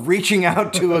for reaching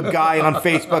out to a guy on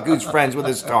Facebook who's friends with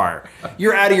a star.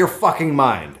 You're out of your fucking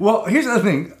mind. Well, here's the other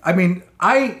thing. I mean,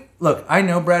 I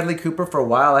know Bradley Cooper for a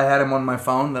while. I had him on my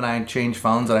phone. Then I changed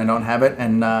phones and I don't have it.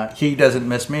 And he doesn't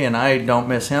miss me and I don't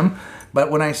miss him. But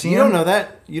when I see him... You don't know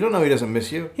that? You don't know he doesn't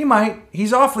miss you? He might.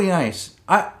 He's awfully nice.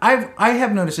 I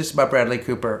have noticed this about Bradley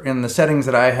Cooper. In the settings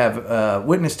that I have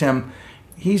witnessed him,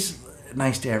 he's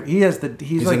nice to everyone.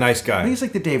 He's like, a nice guy. He's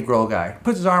like the Dave Grohl guy.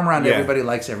 Puts his arm around everybody,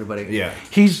 likes everybody. Yeah.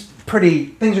 He's pretty...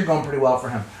 Things are going pretty well for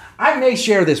him. I may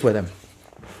share this with him.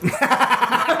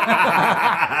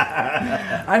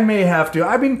 I may have to.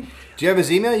 I mean... Do you have his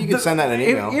email? You can send that in an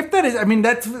email. If that is... I mean,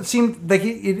 that seemed... like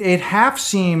it half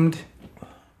seemed...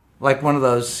 like one of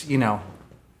those,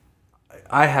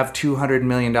 I have $200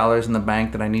 million in the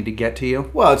bank that I need to get to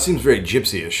you. Well, it seems very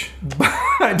gypsy-ish.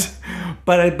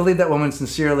 But I believe that woman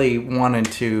sincerely wanted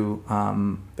to...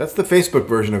 That's the Facebook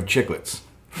version of Chiclets.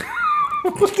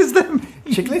 What does that mean?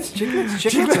 Chiclets.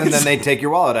 And then they take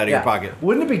your wallet out of your pocket.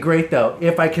 Wouldn't it be great, though,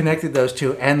 if I connected those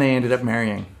two and they ended up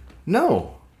marrying?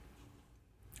 No.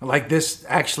 Like this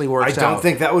actually works out. I don't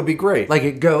think that would be great. Like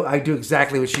I do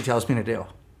exactly what she tells me to do.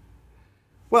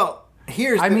 Well,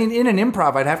 I mean, in an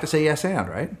improv, I'd have to say yes and,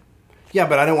 right? Yeah,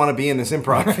 but I don't want to be in this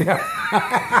improv.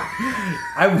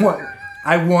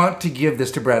 I want to give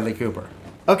this to Bradley Cooper.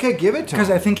 Okay, give it to him. Because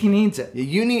I think he needs it.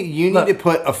 You need to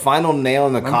put a final nail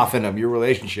in the coffin of your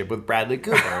relationship with Bradley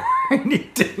Cooper. I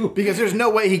need to. Because there's no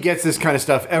way he gets this kind of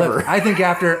stuff ever. Look, I think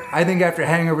after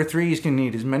Hangover 3, he's going to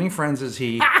need as many friends as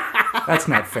he... That's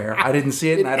not fair. I didn't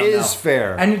see it, and I don't know. It is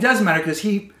fair. And it doesn't matter, because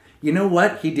you know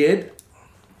what he did?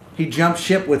 He jumped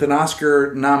ship with an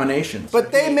Oscar nomination.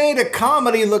 But they made a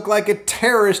comedy look like a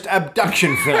terrorist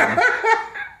abduction film.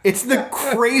 It's the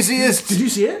craziest... Did you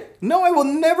see it? No, I will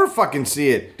never fucking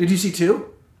see it. Did you see 2?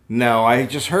 No, I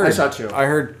just heard. I saw 2. I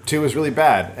heard 2 was really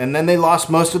bad. And then they lost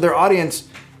most of their audience,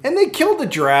 and they killed a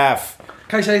giraffe.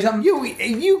 Can I tell you something?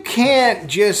 You can't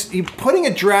just... putting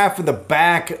a giraffe in the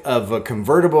back of a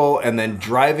convertible and then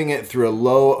driving it through a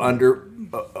low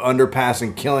underpass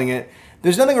and killing it...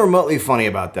 There's nothing remotely funny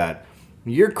about that.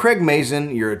 You're Craig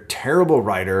Mazin. You're a terrible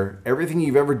writer. Everything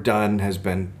you've ever done has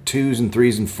been 2s and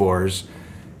 3s and 4s.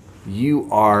 You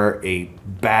are a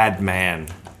bad man.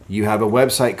 You have a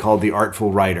website called The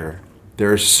Artful Writer.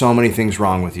 There are so many things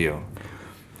wrong with you.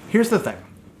 Here's the thing.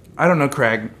 I don't know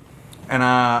Craig, and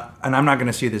I'm not going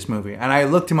to see this movie. And I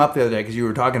looked him up the other day because you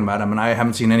were talking about him, and I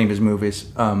haven't seen any of his movies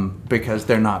because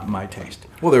they're not my taste.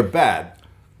 Well, they're bad.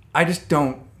 I just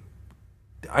don't...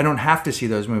 I don't have to see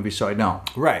those movies, so I don't.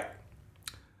 Right.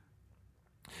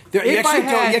 You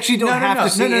actually don't have to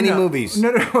see any movies. No.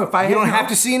 If I you don't have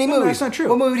to see any movies. No, that's not true.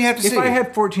 What movie do you have to see? If I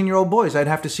had 14-year-old boys, I'd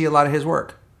have to see a lot of his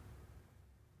work.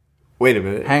 Wait a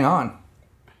minute. Hang on.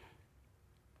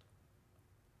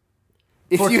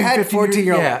 If 14, you had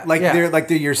 14-year-old,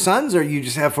 they're your sons, or you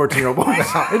just have 14-year-old boys?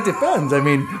 It depends. I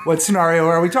mean, what scenario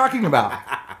are we talking about?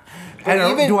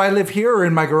 Do I live here or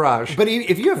in my garage? But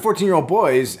if you have 14-year-old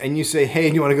boys and you say, hey,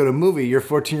 do you want to go to a movie? Your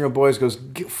 14-year-old boys goes,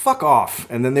 fuck off.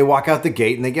 And then they walk out the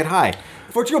gate and they get high.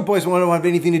 14-year-old boys don't have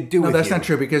anything to do with you. That's not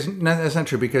true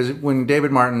because when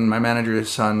David Martin, my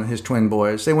manager's son, his twin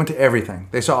boys, they went to everything.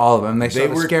 They saw all of them. They saw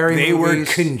the scary movies. They were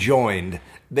conjoined.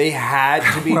 They had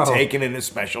to be taken in a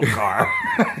special car.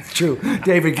 It's true.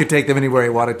 David could take them anywhere he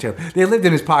wanted to. They lived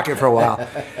in his pocket for a while.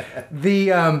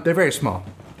 They're very small.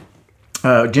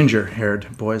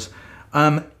 Ginger-haired boys.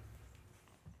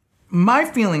 My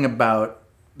feeling about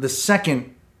the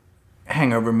second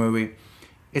Hangover movie,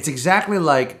 it's exactly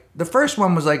like the first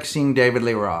one was like seeing David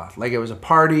Lee Roth. Like it was a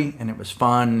party and it was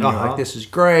fun. And you're like, this is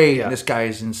great. Yeah. This guy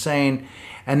is insane.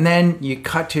 And then you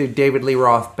cut to David Lee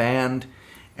Roth band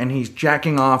and he's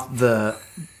jacking off the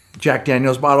Jack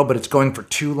Daniels bottle, but it's going for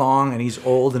too long and he's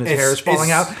old and his hair is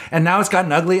falling out. And now it's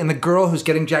gotten ugly. And the girl who's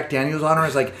getting Jack Daniels on her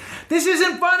is like, this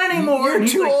isn't fun anymore. You're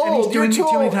too old. And he's doing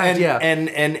too many times. And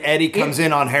Eddie comes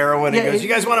in on heroin and goes, you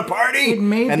guys want to party?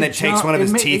 And then takes one of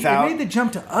his teeth out. It made the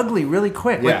jump to ugly really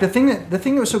quick. Like the thing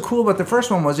that was so cool about the first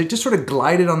one was it just sort of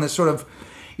glided on this sort of,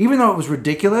 even though it was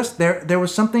ridiculous, there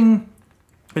was something,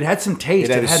 it had some taste.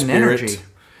 It had an energy. It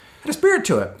had a spirit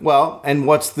to it. Well, and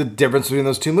what's the difference between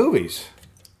those two movies?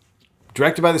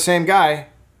 Directed by the same guy.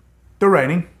 The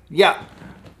Raining. Yeah.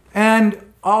 And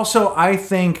also, I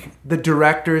think the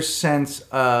director's sense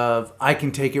of, I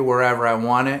can take it wherever I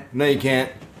want it. No, you can't.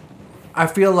 I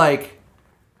feel like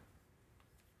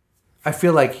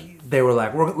they were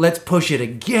like, let's push it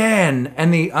again.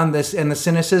 And the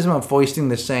cynicism of foisting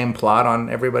the same plot on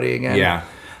everybody again. Yeah.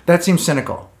 That seems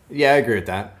cynical. Yeah, I agree with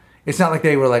that. It's not like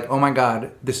they were like, oh my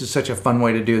God, this is such a fun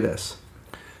way to do this.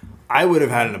 I would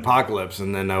have had an apocalypse,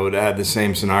 and then I would have had the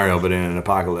same scenario, but in an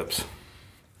apocalypse.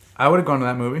 I would have gone to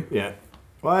that movie. Yeah.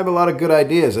 Well, I have a lot of good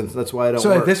ideas, and that's why I don't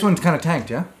work. So this one's kind of tanked,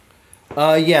 yeah?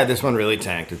 Yeah, this one really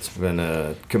tanked. It's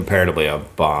been comparatively a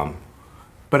bomb.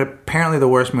 But apparently the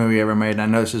worst movie ever made, and I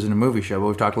know this isn't a movie show, but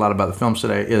we've talked a lot about the films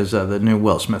today, is the new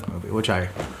Will Smith movie, which I...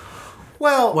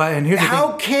 Well, and here's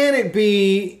how can it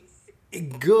be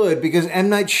good? Because M.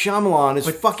 Night Shyamalan is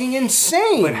fucking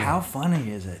insane. But how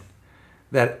funny is it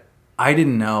that... I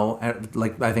didn't know,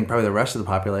 like I think probably the rest of the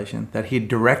population, that he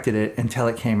directed it until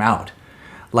it came out.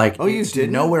 Like, you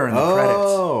didn't? Nowhere in the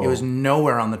credits. It was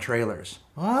nowhere on the trailers.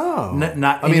 Oh.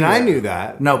 Not I mean, I knew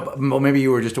that. No, well, maybe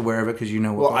you were just aware of it because you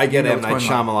know what. Well, I get M. Night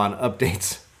Shyamalan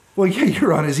updates. Well, yeah,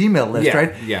 you're on his email list,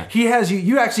 right? Yeah. He has you.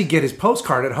 You actually get his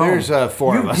postcard at home. There's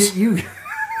 4 of us.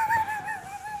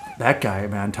 That guy,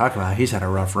 man, talk about he's had a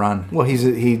rough run. Well,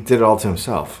 he did it all to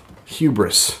himself.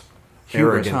 Hubris,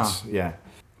 arrogance. Huh? Yeah.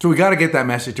 So we got to get that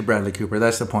message to Bradley Cooper.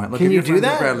 That's the point. Look, Can you do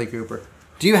that? Bradley Cooper.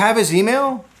 Do you have his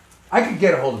email? I could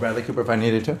get a hold of Bradley Cooper if I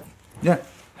needed to. Yeah.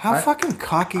 How fucking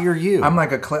cocky are you? I'm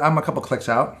like I'm a couple clicks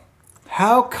out.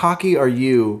 How cocky are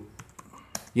you?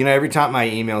 You know, every time I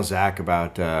email Zach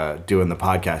about doing the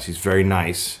podcast, he's very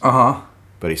nice. Uh-huh.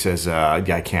 But he says, yeah,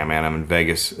 I can't, man. I'm in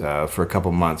Vegas for a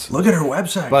couple months. Look at her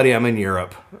website. Buddy, I'm in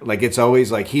Europe. Like, it's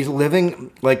always like he's living...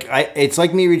 Like, it's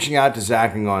like me reaching out to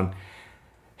Zach and going...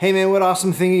 Hey, man, what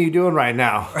awesome thing are you doing right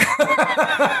now?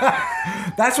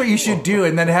 That's what you should do,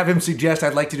 and then have him suggest,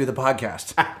 I'd like to do the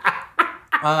podcast.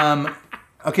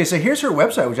 Okay, so here's her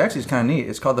website, which actually is kind of neat.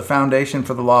 It's called the Foundation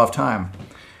for the Law of Time.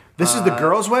 This is the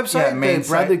girl's website? Yeah,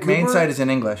 main site is in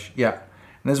English, yeah.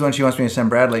 And this is one she wants me to send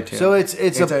Bradley to. So it's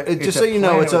just so you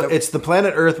know, it's the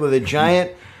planet Earth with a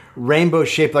giant rainbow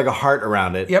shaped like a heart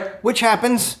around it. Yep. Which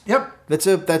happens. Yep. That's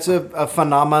a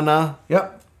phenomena.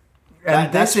 Yep.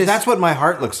 And that's what my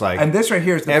heart looks like. And this right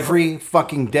here is every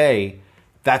fucking day.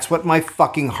 That's what my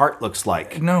fucking heart looks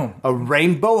like. No. A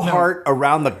rainbow heart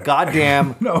around the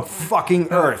goddamn fucking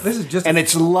Earth. This is just and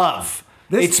it's love.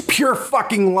 It's pure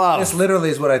fucking love. This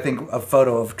literally is what I think a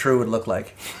photo of True would look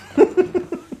like.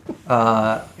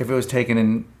 If it was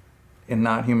taken in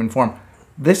not human form.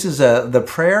 This is the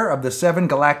prayer of the 7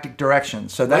 galactic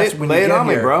directions. So that's when you get here. Lay it on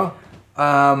me, bro.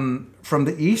 From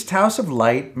the East House of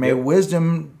Light, may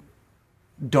wisdom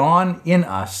dawn in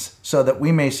us so that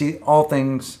we may see all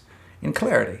things in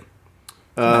clarity.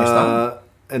 Nice thought.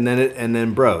 And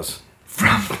then bros.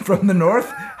 From the North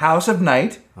House of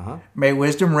Night, may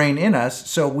wisdom reign in us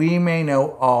so we may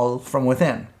know all from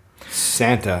within.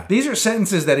 Santa. These are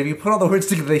sentences that if you put all the words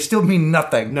together, they still mean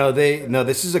nothing. No,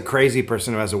 this is a crazy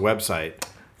person who has a website.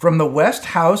 From the West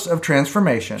House of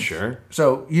Transformation. Sure.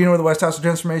 So you know where the West House of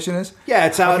Transformation is? Yeah,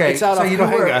 it's out. Okay, it's out of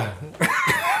Cahuenga.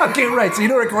 Okay, right. So you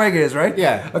know where Cahuenga is, right?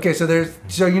 Yeah. Okay, so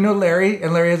you know Larry,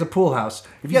 and Larry has a pool house.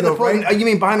 If you the pool. Right, you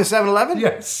mean behind the 7-Eleven?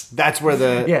 Yes. That's where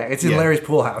the. Yeah, it's in Larry's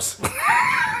pool house.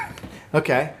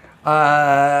 Okay.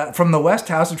 From the West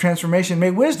House of Transformation,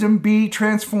 may wisdom be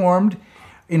transformed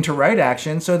into right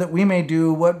action so that we may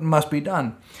do what must be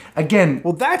done. Again,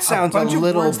 well, that sounds a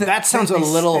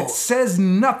little. It says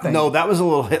nothing. No, that was a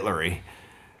little Hitlery.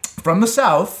 From the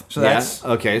South, so that's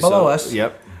below us.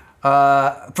 Yep.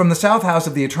 From the South House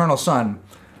of the Eternal Sun,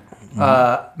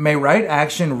 May right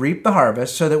action reap the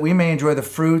harvest so that we may enjoy the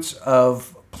fruits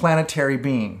of planetary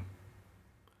being.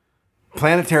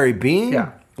 Planetary being?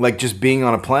 Yeah. Like just being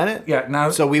on a planet? Yeah. Now,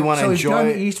 so we want to enjoy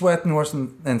he's done east, west, north,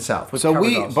 and south.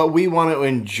 But we want to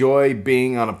enjoy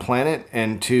being on a planet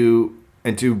and to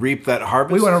reap that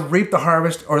harvest. We want to reap the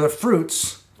harvest or the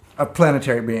fruits of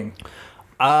planetary being.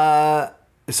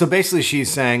 So basically, she's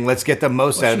saying, "Let's get the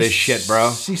most out of this shit,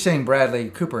 bro." She's saying Bradley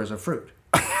Cooper is a fruit.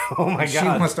 Oh my god! She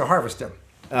wants to harvest him.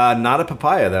 Not a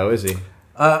papaya, though, is he?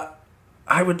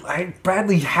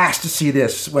 Bradley has to see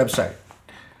this website.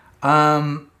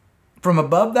 From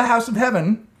above the house of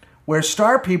heaven, where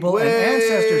star people and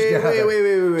ancestors gather.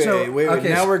 Wait. Okay,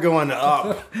 now we're going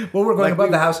up. Well, we're going above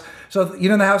the house. So you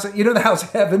know the house of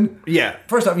heaven. Yeah.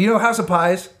 First off, you know House of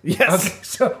Pies. Yes. Okay,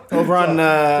 so over on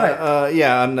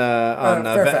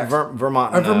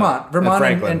Vermont,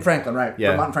 and Franklin, right?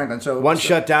 Yeah. Vermont and Franklin. So one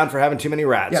shut down for having too many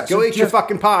rats. Yeah, Go eat your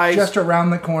fucking pies. Just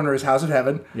around the corner is House of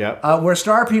Heaven. Yeah. Where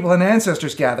star people and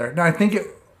ancestors gather. Now I think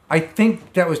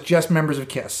that was just members of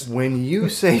KISS. When you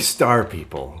say star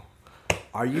people,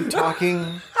 are you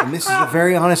talking, and this is a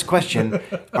very honest question,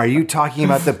 are you talking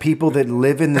about the people that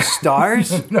live in the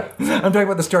stars? No, I'm talking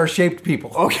about the star-shaped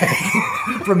people. Okay.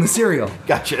 From the cereal.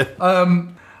 Gotcha.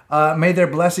 May their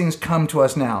blessings come to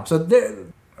us now. So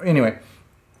anyway,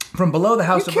 from below the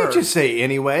house of earth. You can't just say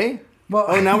anyway.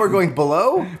 Well, now we're going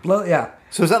below? Below, yeah.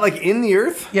 So is that like in the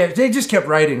earth? Yeah, they just kept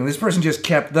writing. This person just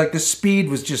kept, like, the speed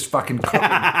was just fucking cooking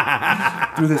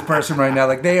through this person right now.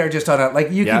 Like, they are just on a,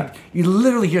 like, you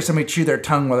literally hear somebody chew their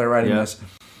tongue while they're writing this.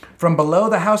 From below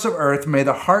the house of earth, may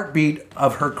the heartbeat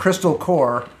of her crystal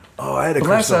core I had a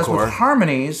bless crystal us core. with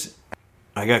harmonies.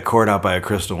 I got cored out by a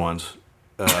crystal once.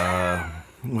 It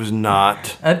was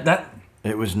not.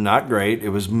 It was not great. It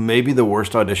was maybe the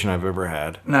worst audition I've ever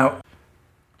had. Now,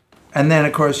 and then,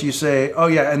 of course, you say,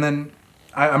 and then...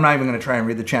 I'm not even going to try and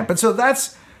read the chant. But so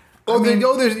that's...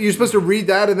 you're supposed to read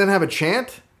that and then have a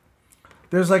chant?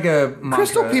 There's like a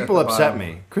crystal people upset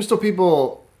me. Crystal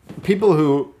people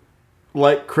who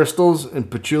like crystals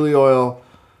and patchouli oil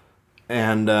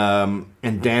and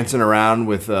dancing around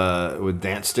with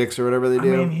dance sticks or whatever they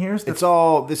do. I mean,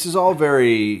 this is all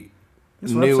very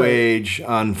new website, age,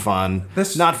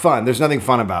 unfun. Not fun. There's nothing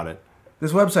fun about it.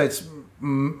 This website's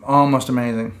almost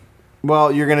amazing.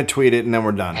 Well, you're going to tweet it and then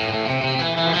we're done.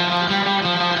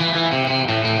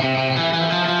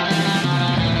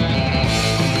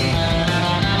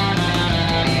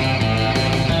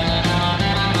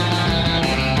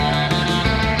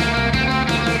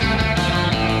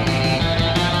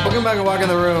 Welcome back and Walk in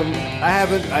the Room. I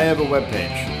have a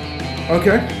webpage.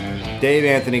 Okay.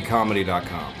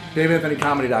 DaveAnthonyComedy.com.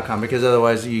 DaveAnthonyComedy.com, because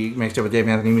otherwise you mixed up with Dave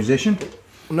Anthony Musician?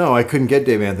 No, I couldn't get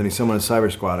Dave Anthony. Someone is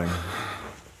cyber squatting.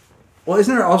 Well,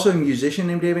 isn't there also a musician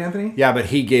named Dave Anthony? Yeah, but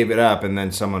he gave it up, and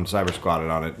then someone cyber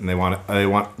squatted on it, and they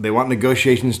want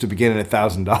negotiations to begin at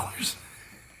 $1,000.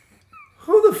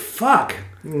 Who the fuck?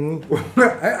 Mm-hmm.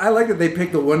 I like that they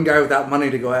picked the one guy without money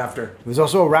to go after. There's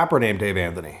also a rapper named Dave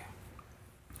Anthony.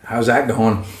 How's that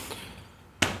going?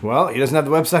 Well, he doesn't have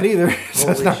the website either, so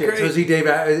it's not great. So is he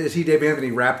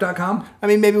DaveAnthonyRap.com? I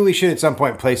mean, maybe we should at some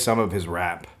point play some of his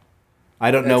rap.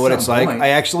 I don't know what it's like. I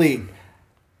actually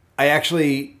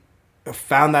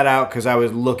found that out because I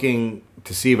was looking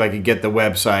to see if I could get the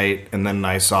website, and then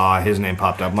I saw his name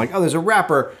popped up. I'm like, oh, there's a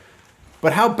rapper.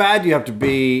 But how bad do you have to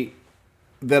be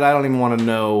that I don't even want to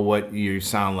know what you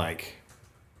sound like?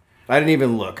 I didn't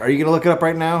even look. Are you going to look it up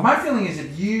right now? My feeling is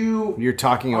if you're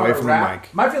talking away from the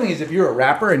mic. My feeling is if you're a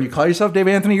rapper and you call yourself Dave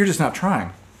Anthony, you're just not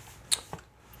trying.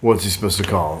 What's he supposed to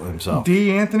call himself?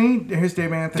 D. Anthony. Here's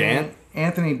Dave Anthony. Dan?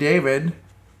 Anthony David.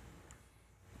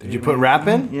 Did you put rap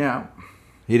in? Yeah.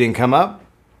 He didn't come up?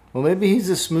 Well, maybe he's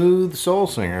a smooth soul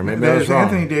singer. Maybe there's wrong.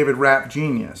 Anthony David Rap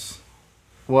Genius.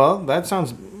 Well, that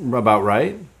sounds about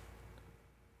right.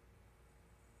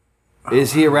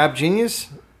 Is he a rap genius?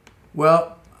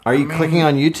 Well... Are you clicking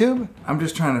on YouTube? I'm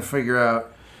just trying to figure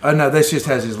out... Oh, no, this just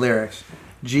has his lyrics.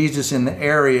 Jesus in the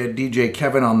area, DJ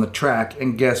Kevin on the track,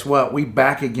 and guess what? We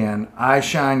back again. I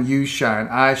shine, you shine.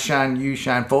 I shine, you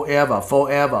shine. Forever,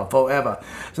 forever, forever.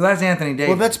 So that's Anthony David.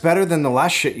 Well, that's better than the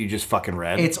last shit you just fucking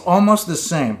read. It's almost the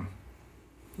same.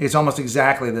 It's almost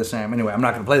exactly the same. Anyway, I'm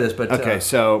not going to play this, but... Okay,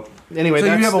 so... Anyway, so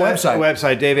that's, you have a website.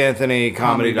 Website,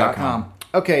 DaveAnthonyComedy.com.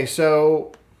 Okay,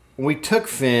 so we took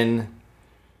Finn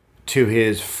to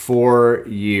his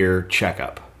 4-year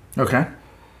checkup. Okay.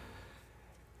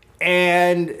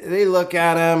 And they look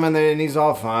at him, and he's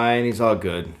all fine. He's all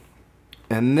good.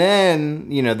 And then,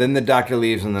 then the doctor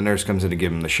leaves, and the nurse comes in to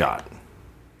give him the shot.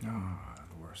 Oh, the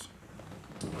worst.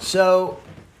 So,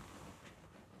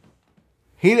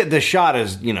 the shot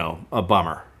is, a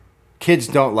bummer. kids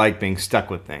don't like being stuck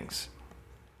with things.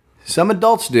 Some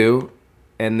adults do,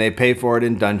 and they pay for it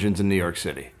in dungeons in New York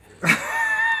City.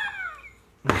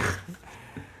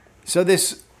 So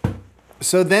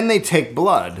then they take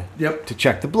blood to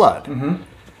check the blood. Mm-hmm.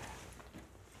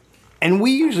 And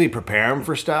we usually prepare him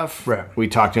for stuff. Right. We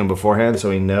talk to him beforehand so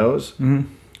he knows. Mm-hmm.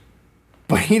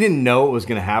 But he didn't know it was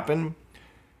going to happen.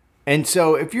 And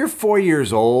so if you're 4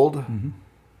 years old,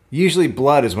 usually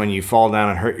blood is when you fall down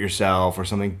and hurt yourself or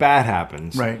something bad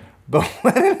happens. Right. But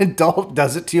when an adult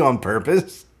does it to you on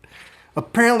purpose,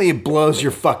 apparently it blows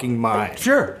your fucking mind.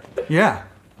 Sure. Yeah.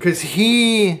 Because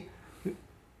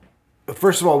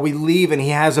first of all, we leave and he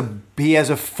has a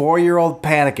 4-year-old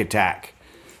panic attack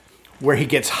where he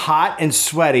gets hot and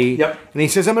sweaty. Yep. And he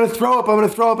says, I'm going to throw up, I'm going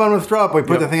to throw up, I'm going to throw up. We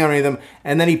put the thing underneath him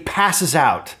and then he passes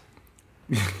out.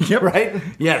 Yep. Right?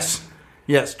 Yes.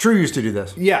 Yes. True used to do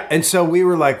this. Yeah. And so we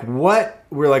were like, what?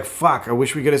 We're like, fuck, I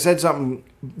wish we could have said something.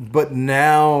 But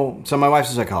now, so my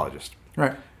wife's a psychologist.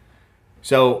 Right.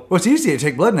 So. Well, it's easy to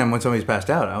take blood in him when somebody's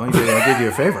passed out. I want you to give you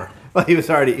a favor. Well,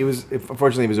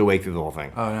 unfortunately, he was awake through the whole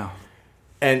thing. Oh, no.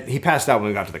 And he passed out when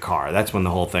we got to the car. That's when the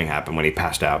whole thing happened, when he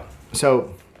passed out.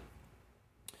 So.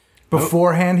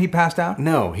 Beforehand, he passed out?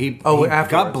 No, he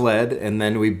got bled, and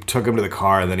then we took him to the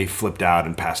car, and then he flipped out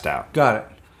and passed out. Got it.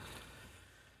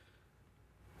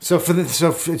 So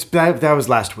that was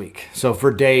last week. So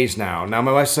for days now. Now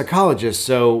my wife's a psychologist,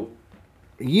 so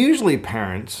usually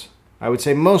parents, I would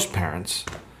say most parents,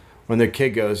 when their kid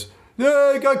goes,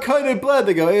 I got cut in blood,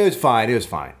 they go, it was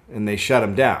fine, and they shut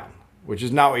him down, which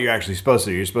is not what you're actually supposed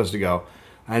to do. You're supposed to go,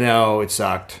 I know, it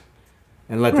sucked,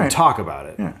 and let them talk about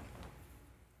it. Yeah.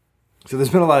 So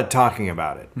there's been a lot of talking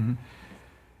about it. Mm-hmm.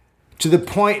 To the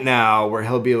point now where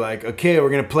he'll be like, okay, we're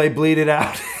going to play Bleed It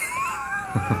Out.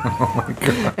 Oh my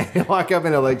God. And he'll walk up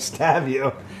and he'll like stab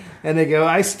you. And they go,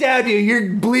 I stabbed you.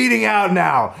 You're bleeding out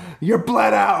now. You're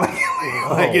bled out.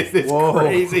 It's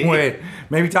crazy. Wait,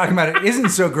 maybe talking about it isn't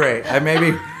so great.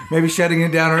 Maybe shutting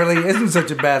it down early isn't such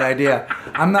a bad idea.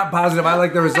 I'm not positive I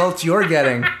like the results you're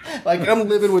getting. Like, I'm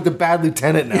living with the bad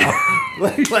lieutenant now.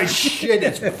 like shit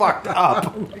is fucked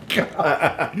up. Oh my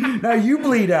God. Now you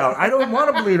bleed out. I don't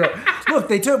want to bleed out.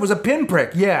 Look, it was a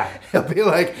pinprick. Yeah. He'll be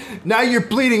like, now you're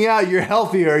bleeding out. You're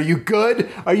healthy. Are you good?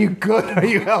 Are you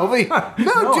healthy?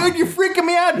 No, dude, you're freaking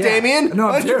me out, Damien. No,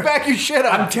 why don't you back your shit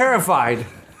up? I'm terrified.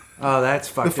 Oh, that's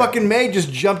fucked up. The fucking maid just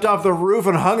jumped off the roof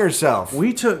and hung herself.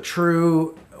 We took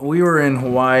True... We were in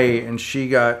Hawaii, and she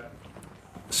got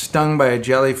stung by a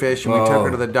jellyfish, and we took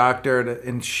her to the doctor,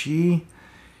 and she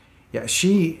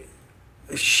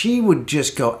would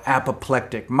just go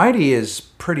apoplectic. Mighty is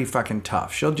pretty fucking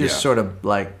tough. She'll just sort of,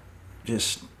 like,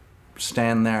 just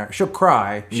stand there. She'll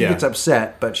cry. She gets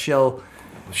upset, but she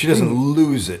doesn't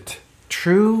lose it.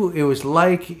 True, it was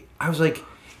like, I was like,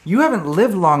 you haven't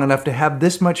lived long enough to have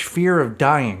this much fear of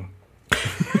dying.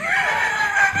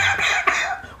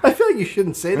 I feel like you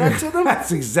shouldn't say that to them.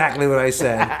 That's exactly what I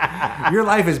said. Your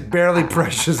life is barely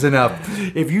precious enough.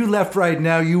 If you left right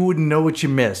now, you wouldn't know what you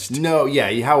missed. No,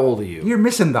 yeah. How old are you? You're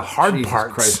missing the hard Jesus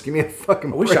parts. Christ, give me a fucking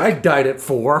break. I wish I died at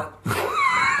 4.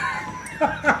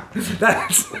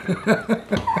 That's...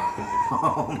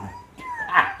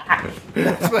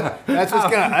 That's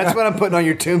what I'm putting on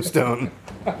your tombstone.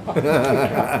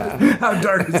 How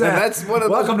dark is that?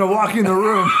 Welcome to Walking the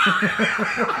Room.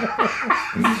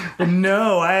 But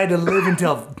no, I had to live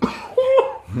until...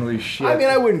 Holy shit. I mean,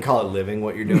 I wouldn't call it living,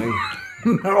 what you're doing.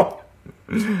 No.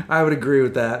 I would agree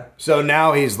with that. So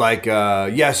now he's like,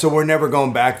 so we're never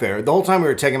going back there. The whole time we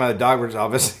were taking him out of the doctor's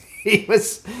office,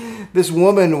 this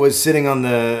woman was sitting on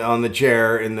the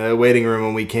chair in the waiting room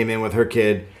when we came in with her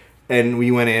kid. And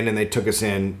we went in and they took us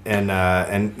in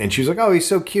and she was like, oh, he's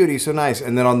so cute, he's so nice.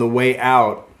 And then on the way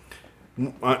out,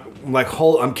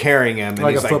 I'm carrying him. And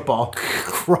like he's a football.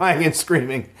 Crying and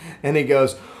screaming. And he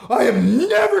goes, I am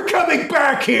never coming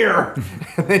back here.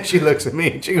 And then she looks at me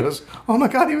and she goes, oh my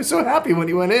God, he was so happy when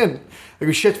he went in. I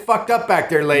go, shit's fucked up back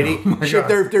there, lady. Oh shit,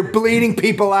 they're bleeding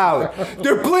people out.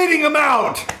 They're bleeding them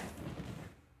out.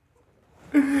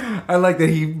 I like that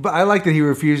he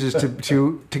refuses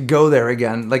to go there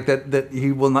again. Like that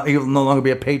he will no longer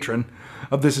be a patron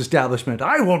of this establishment.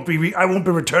 I won't be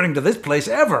returning to this place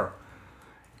ever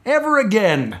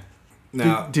again.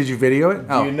 Now, did you video it?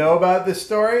 Do you know about this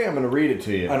story? I'm going to read it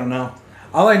to you. I don't know.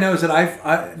 All I know is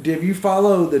that did you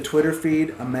follow the Twitter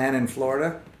feed A Man in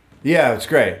Florida? Yeah, it's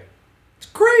great. It's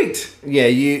great. Yeah,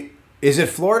 is it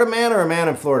Florida Man or A Man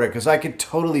in Florida? Because I could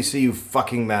totally see you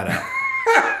fucking that up.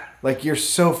 Like, you're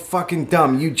so fucking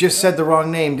dumb. You just said the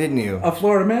wrong name, didn't you? A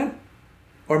Florida Man?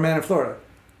 Or Man in Florida?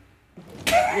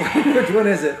 Which one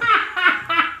is it?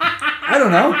 I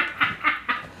don't know.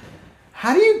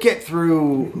 How do you get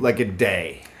through like a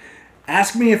day?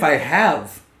 Ask me if I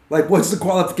have. Like, what's the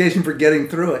qualification for getting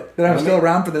through it? That I'm still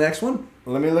around for the next one?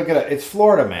 Let me look at it. It's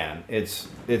Florida Man. It's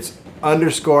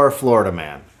 _ Florida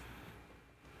Man.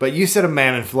 But you said a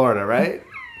man in Florida, right?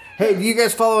 Hey, do you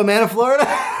guys follow a man in Florida?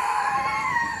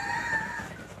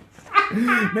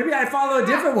 Maybe I follow a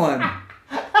different one.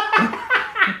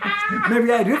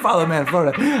 Maybe I do follow a man in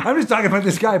Florida. I'm just talking about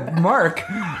this guy, Mark.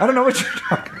 I don't know what you're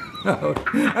talking about.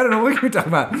 I don't know what you're talking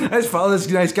about. I just follow this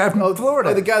nice guy from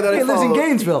Florida. The guy that he lives in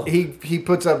Gainesville. He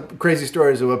puts up crazy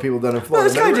stories of what people done in Well, Florida.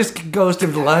 this guy just goes to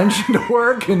lunch and to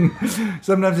work, and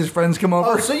sometimes his friends come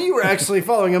over. Oh, so you were actually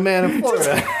following a man in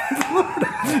Florida.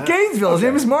 Gainesville. His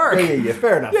name is Mark. Yeah.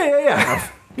 Fair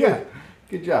enough. Yeah.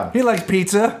 Good job. He likes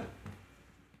pizza.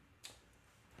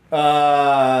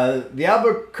 The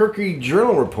Albuquerque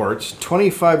Journal reports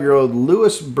 25-year-old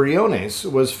Luis Briones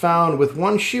was found with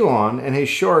one shoe on and his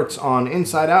shorts on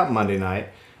inside out Monday night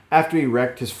after he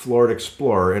wrecked his Ford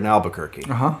Explorer in Albuquerque.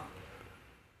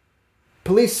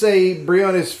 Police say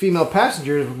Briones' female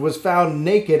passenger was found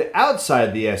naked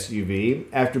outside the SUV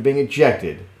after being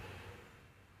ejected.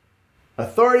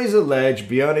 Authorities allege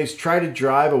Briones tried to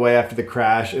drive away after the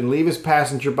crash and leave his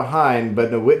passenger behind,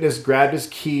 but a witness grabbed his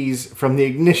keys from the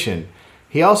ignition.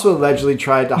 He also allegedly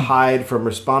tried to hide from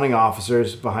responding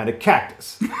officers behind a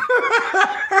cactus.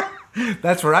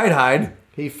 That's where I'd hide.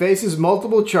 He faces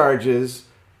multiple charges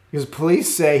because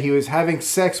police say he was having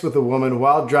sex with a woman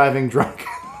while driving drunk.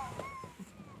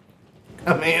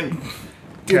 I mean,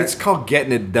 dude, it's called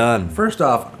getting it done. First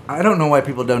off, I don't know why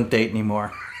people don't date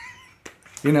anymore.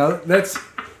 You know,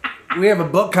 we have a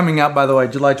book coming out, by the way,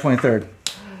 July 23rd,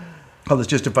 called It's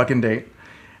Just a Fucking Date.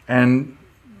 And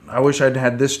I wish I'd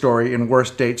had this story in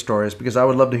Worst Date Stories, because I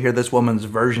would love to hear this woman's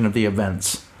version of the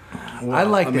events. Well, I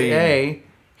like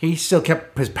he still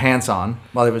kept his pants on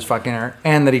while he was fucking her,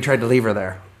 and that he tried to leave her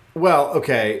there. Well,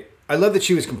 okay. I love that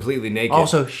she was completely naked.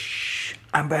 Also, shh,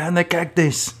 I'm behind the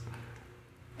cactus.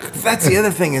 That's the other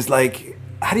thing is like...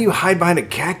 How do you hide behind a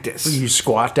cactus? You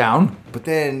squat down. But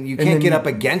then you can't get up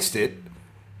against it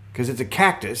because it's a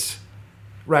cactus.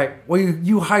 Right. Well,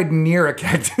 you hide near a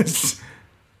cactus.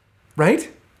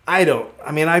 Right?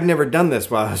 I've never done this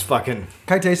while I was fucking...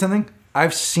 Can I tell you something?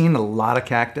 I've seen a lot of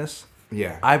cactus.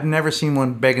 Yeah. I've never seen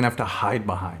one big enough to hide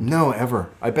behind. No,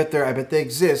 ever. I bet they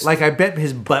exist. Like, I bet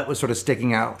his butt was sort of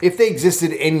sticking out. If they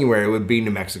existed anywhere, it would be New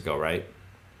Mexico, right?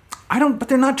 But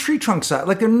they're not tree trunk size.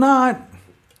 Like, they're not...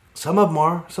 Some of them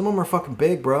are. Some of them are fucking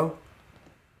big, bro.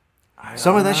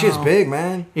 Some of that shit's big,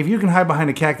 man. If you can hide behind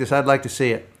a cactus, I'd like to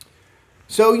see it.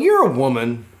 So you're a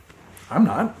woman. I'm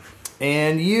not.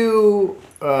 And you've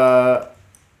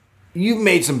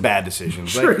made some bad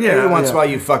decisions. Sure, like, every once in a while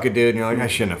you fuck a dude and you're like, I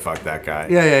shouldn't have fucked that guy.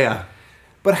 Yeah.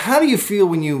 But how do you feel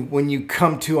when you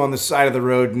come to on the side of the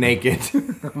road naked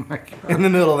Oh my God. in the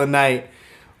middle of the night,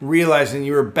 realizing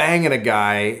you were banging a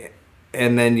guy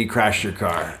and then you crashed your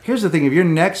car? Here's the thing. If your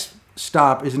next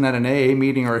stop isn't at an AA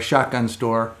meeting or a shotgun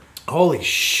store... Holy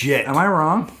shit. Am I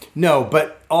wrong? No,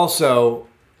 but also,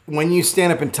 when you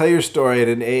stand up and tell your story at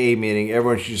an AA meeting,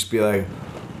 everyone should just be like,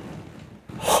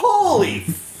 holy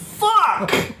fuck!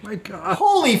 Oh my God.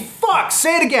 Holy fuck!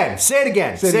 Say it again. Say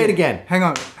it again. Hang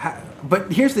on.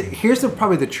 But here's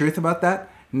probably the truth about that.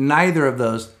 Neither of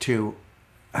those two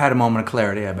had a moment of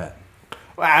clarity, I bet.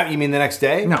 You mean the next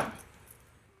day? No.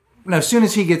 As soon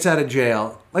as he gets out of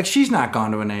jail, like, she's not gone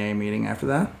to an AA meeting after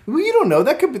that. Well, you don't know.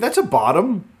 That's a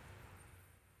bottom.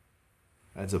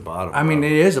 That's a bottom. I mean,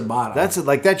 it is a bottom.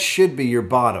 That should be your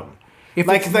bottom. If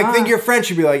think your friend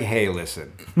should be like, hey,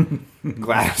 listen,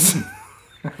 Glass.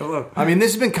 I mean,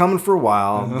 this has been coming for a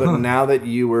while, but now that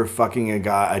you were fucking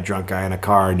a drunk guy in a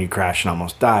car and you crashed and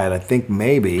almost died, I think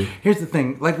maybe. Here's the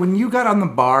thing. Like, when you got on the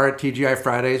bar at TGI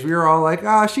Fridays, we were all like,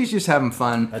 she's just having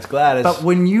fun. That's Gladys. But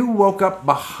when you woke up on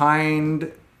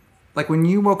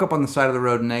the side of the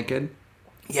road naked.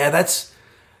 Yeah,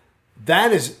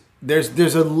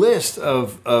 there's a list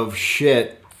of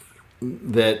shit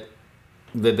that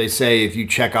they say if you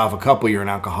check off a couple, you're an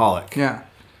alcoholic. Yeah.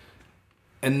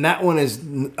 And that one is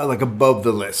like above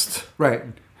the list. Right.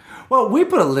 Well, we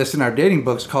put a list in our dating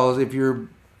books called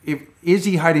is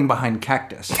he hiding behind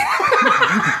cactus?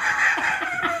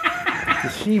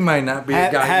 He might not be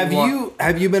a guy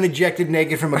have you been ejected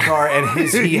naked from a car and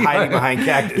is he hiding behind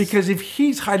cactus? Because if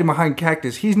he's hiding behind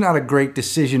cactus, he's not a great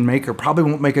decision maker. Probably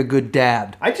won't make a good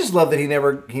dad. I just love that he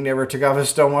never took off his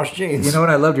stonewashed jeans. You know what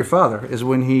I loved your father is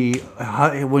when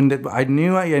I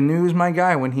knew he was my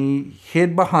guy when he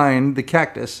hid behind the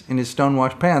cactus in his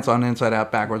stonewashed pants on inside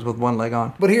out backwards with one leg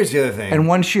on. But here's the other thing. And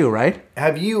one shoe, right?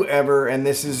 Have you ever, and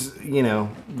this is,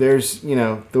 there's,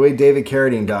 the way David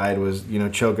Carradine died was,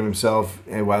 choking himself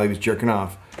while he was jerking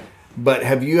off. But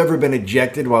have you ever been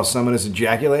ejected while someone is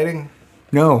ejaculating?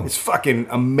 No. It's fucking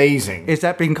amazing. Is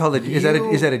that being called, is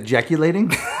that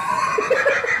ejaculating?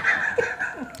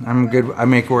 I'm good. I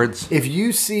make words. If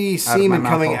you see semen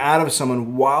coming out of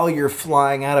someone while you're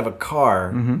flying out of a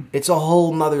car, it's a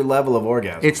whole nother level of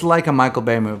orgasm. It's like a Michael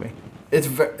Bay movie.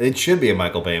 It should be a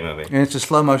Michael Bay movie. And it's a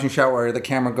slow motion shot where the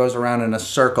camera goes around in a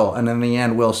circle, and in the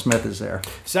end, Will Smith is there.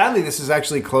 Sadly, this is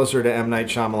actually closer to M. Night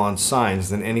Shyamalan's Signs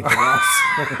than anything else.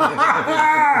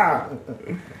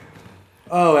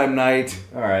 Oh, M. Night.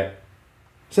 All right.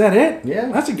 Is that it? Yeah.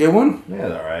 That's a good one.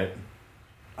 Yeah, all right.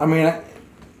 I mean,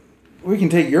 we can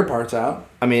take your parts out.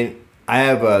 I mean,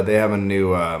 they have a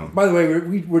new... By the way,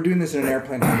 we're doing this in an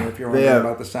airplane hangar, if you're wondering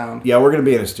about the sound. Yeah, we're going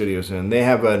to be in a studio soon. They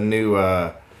have a new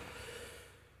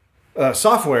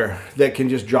software that can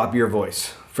just drop your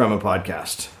voice from a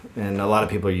podcast. And a lot of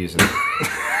people are using it.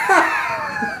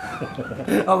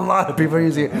 A lot of people are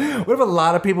using it. What if a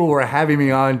lot of people were having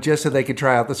me on just so they could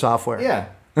try out the software? Yeah.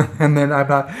 And then I'm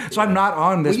not. So I'm not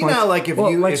on this. Well, you know, like if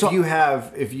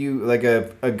you like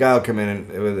a guy will come in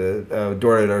with a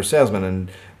door-to-door salesman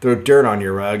and throw dirt on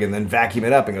your rug and then vacuum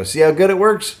it up and go, see how good it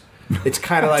works? It's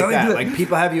kind of like that. Like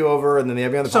people have you over and then they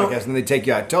have you on the podcast and then they take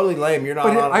you out. Totally lame. You're not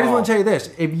on at all. I just want to tell you this: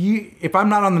 if I'm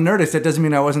not on the Nerdist, that doesn't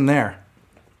mean I wasn't there.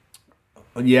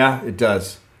 Yeah, it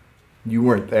does. You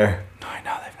weren't there. No, I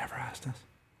know they've never asked us.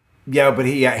 Yeah, but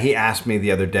he asked me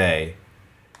the other day.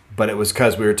 But it was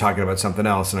because we were talking about something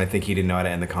else, and I think he didn't know how to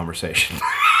end the conversation.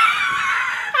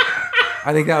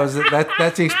 I think that's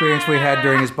the experience we had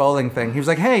during his bowling thing. He was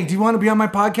like, "Hey, do you want to be on my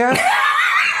podcast?"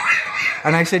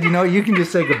 And I said, you can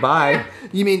just say goodbye.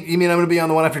 You mean I'm going to be on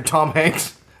the one after Tom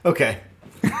Hanks? Okay.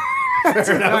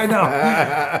 I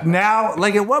know. Now,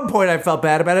 like at one point I felt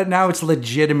bad about it. Now it's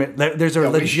legitimate. There's a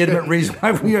legitimate reason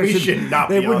why we should not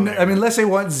be on there. I mean, unless they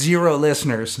want 0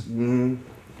 listeners. Mm-hmm.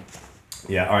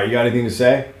 Yeah, all right. You got anything to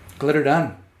say? Glitter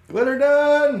done. Glitter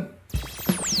done.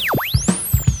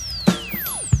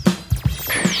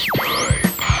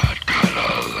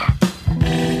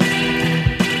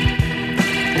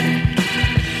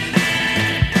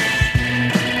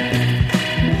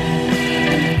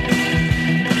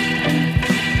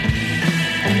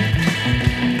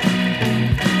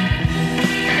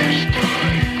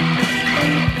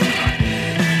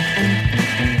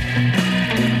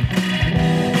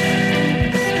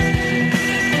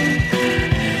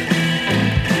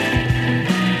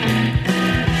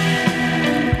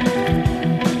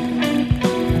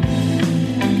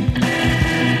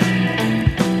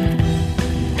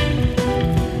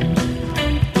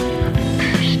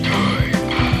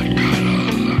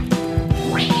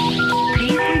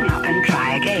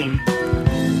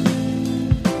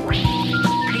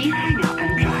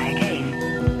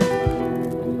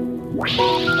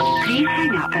 Please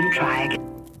hang up and try again.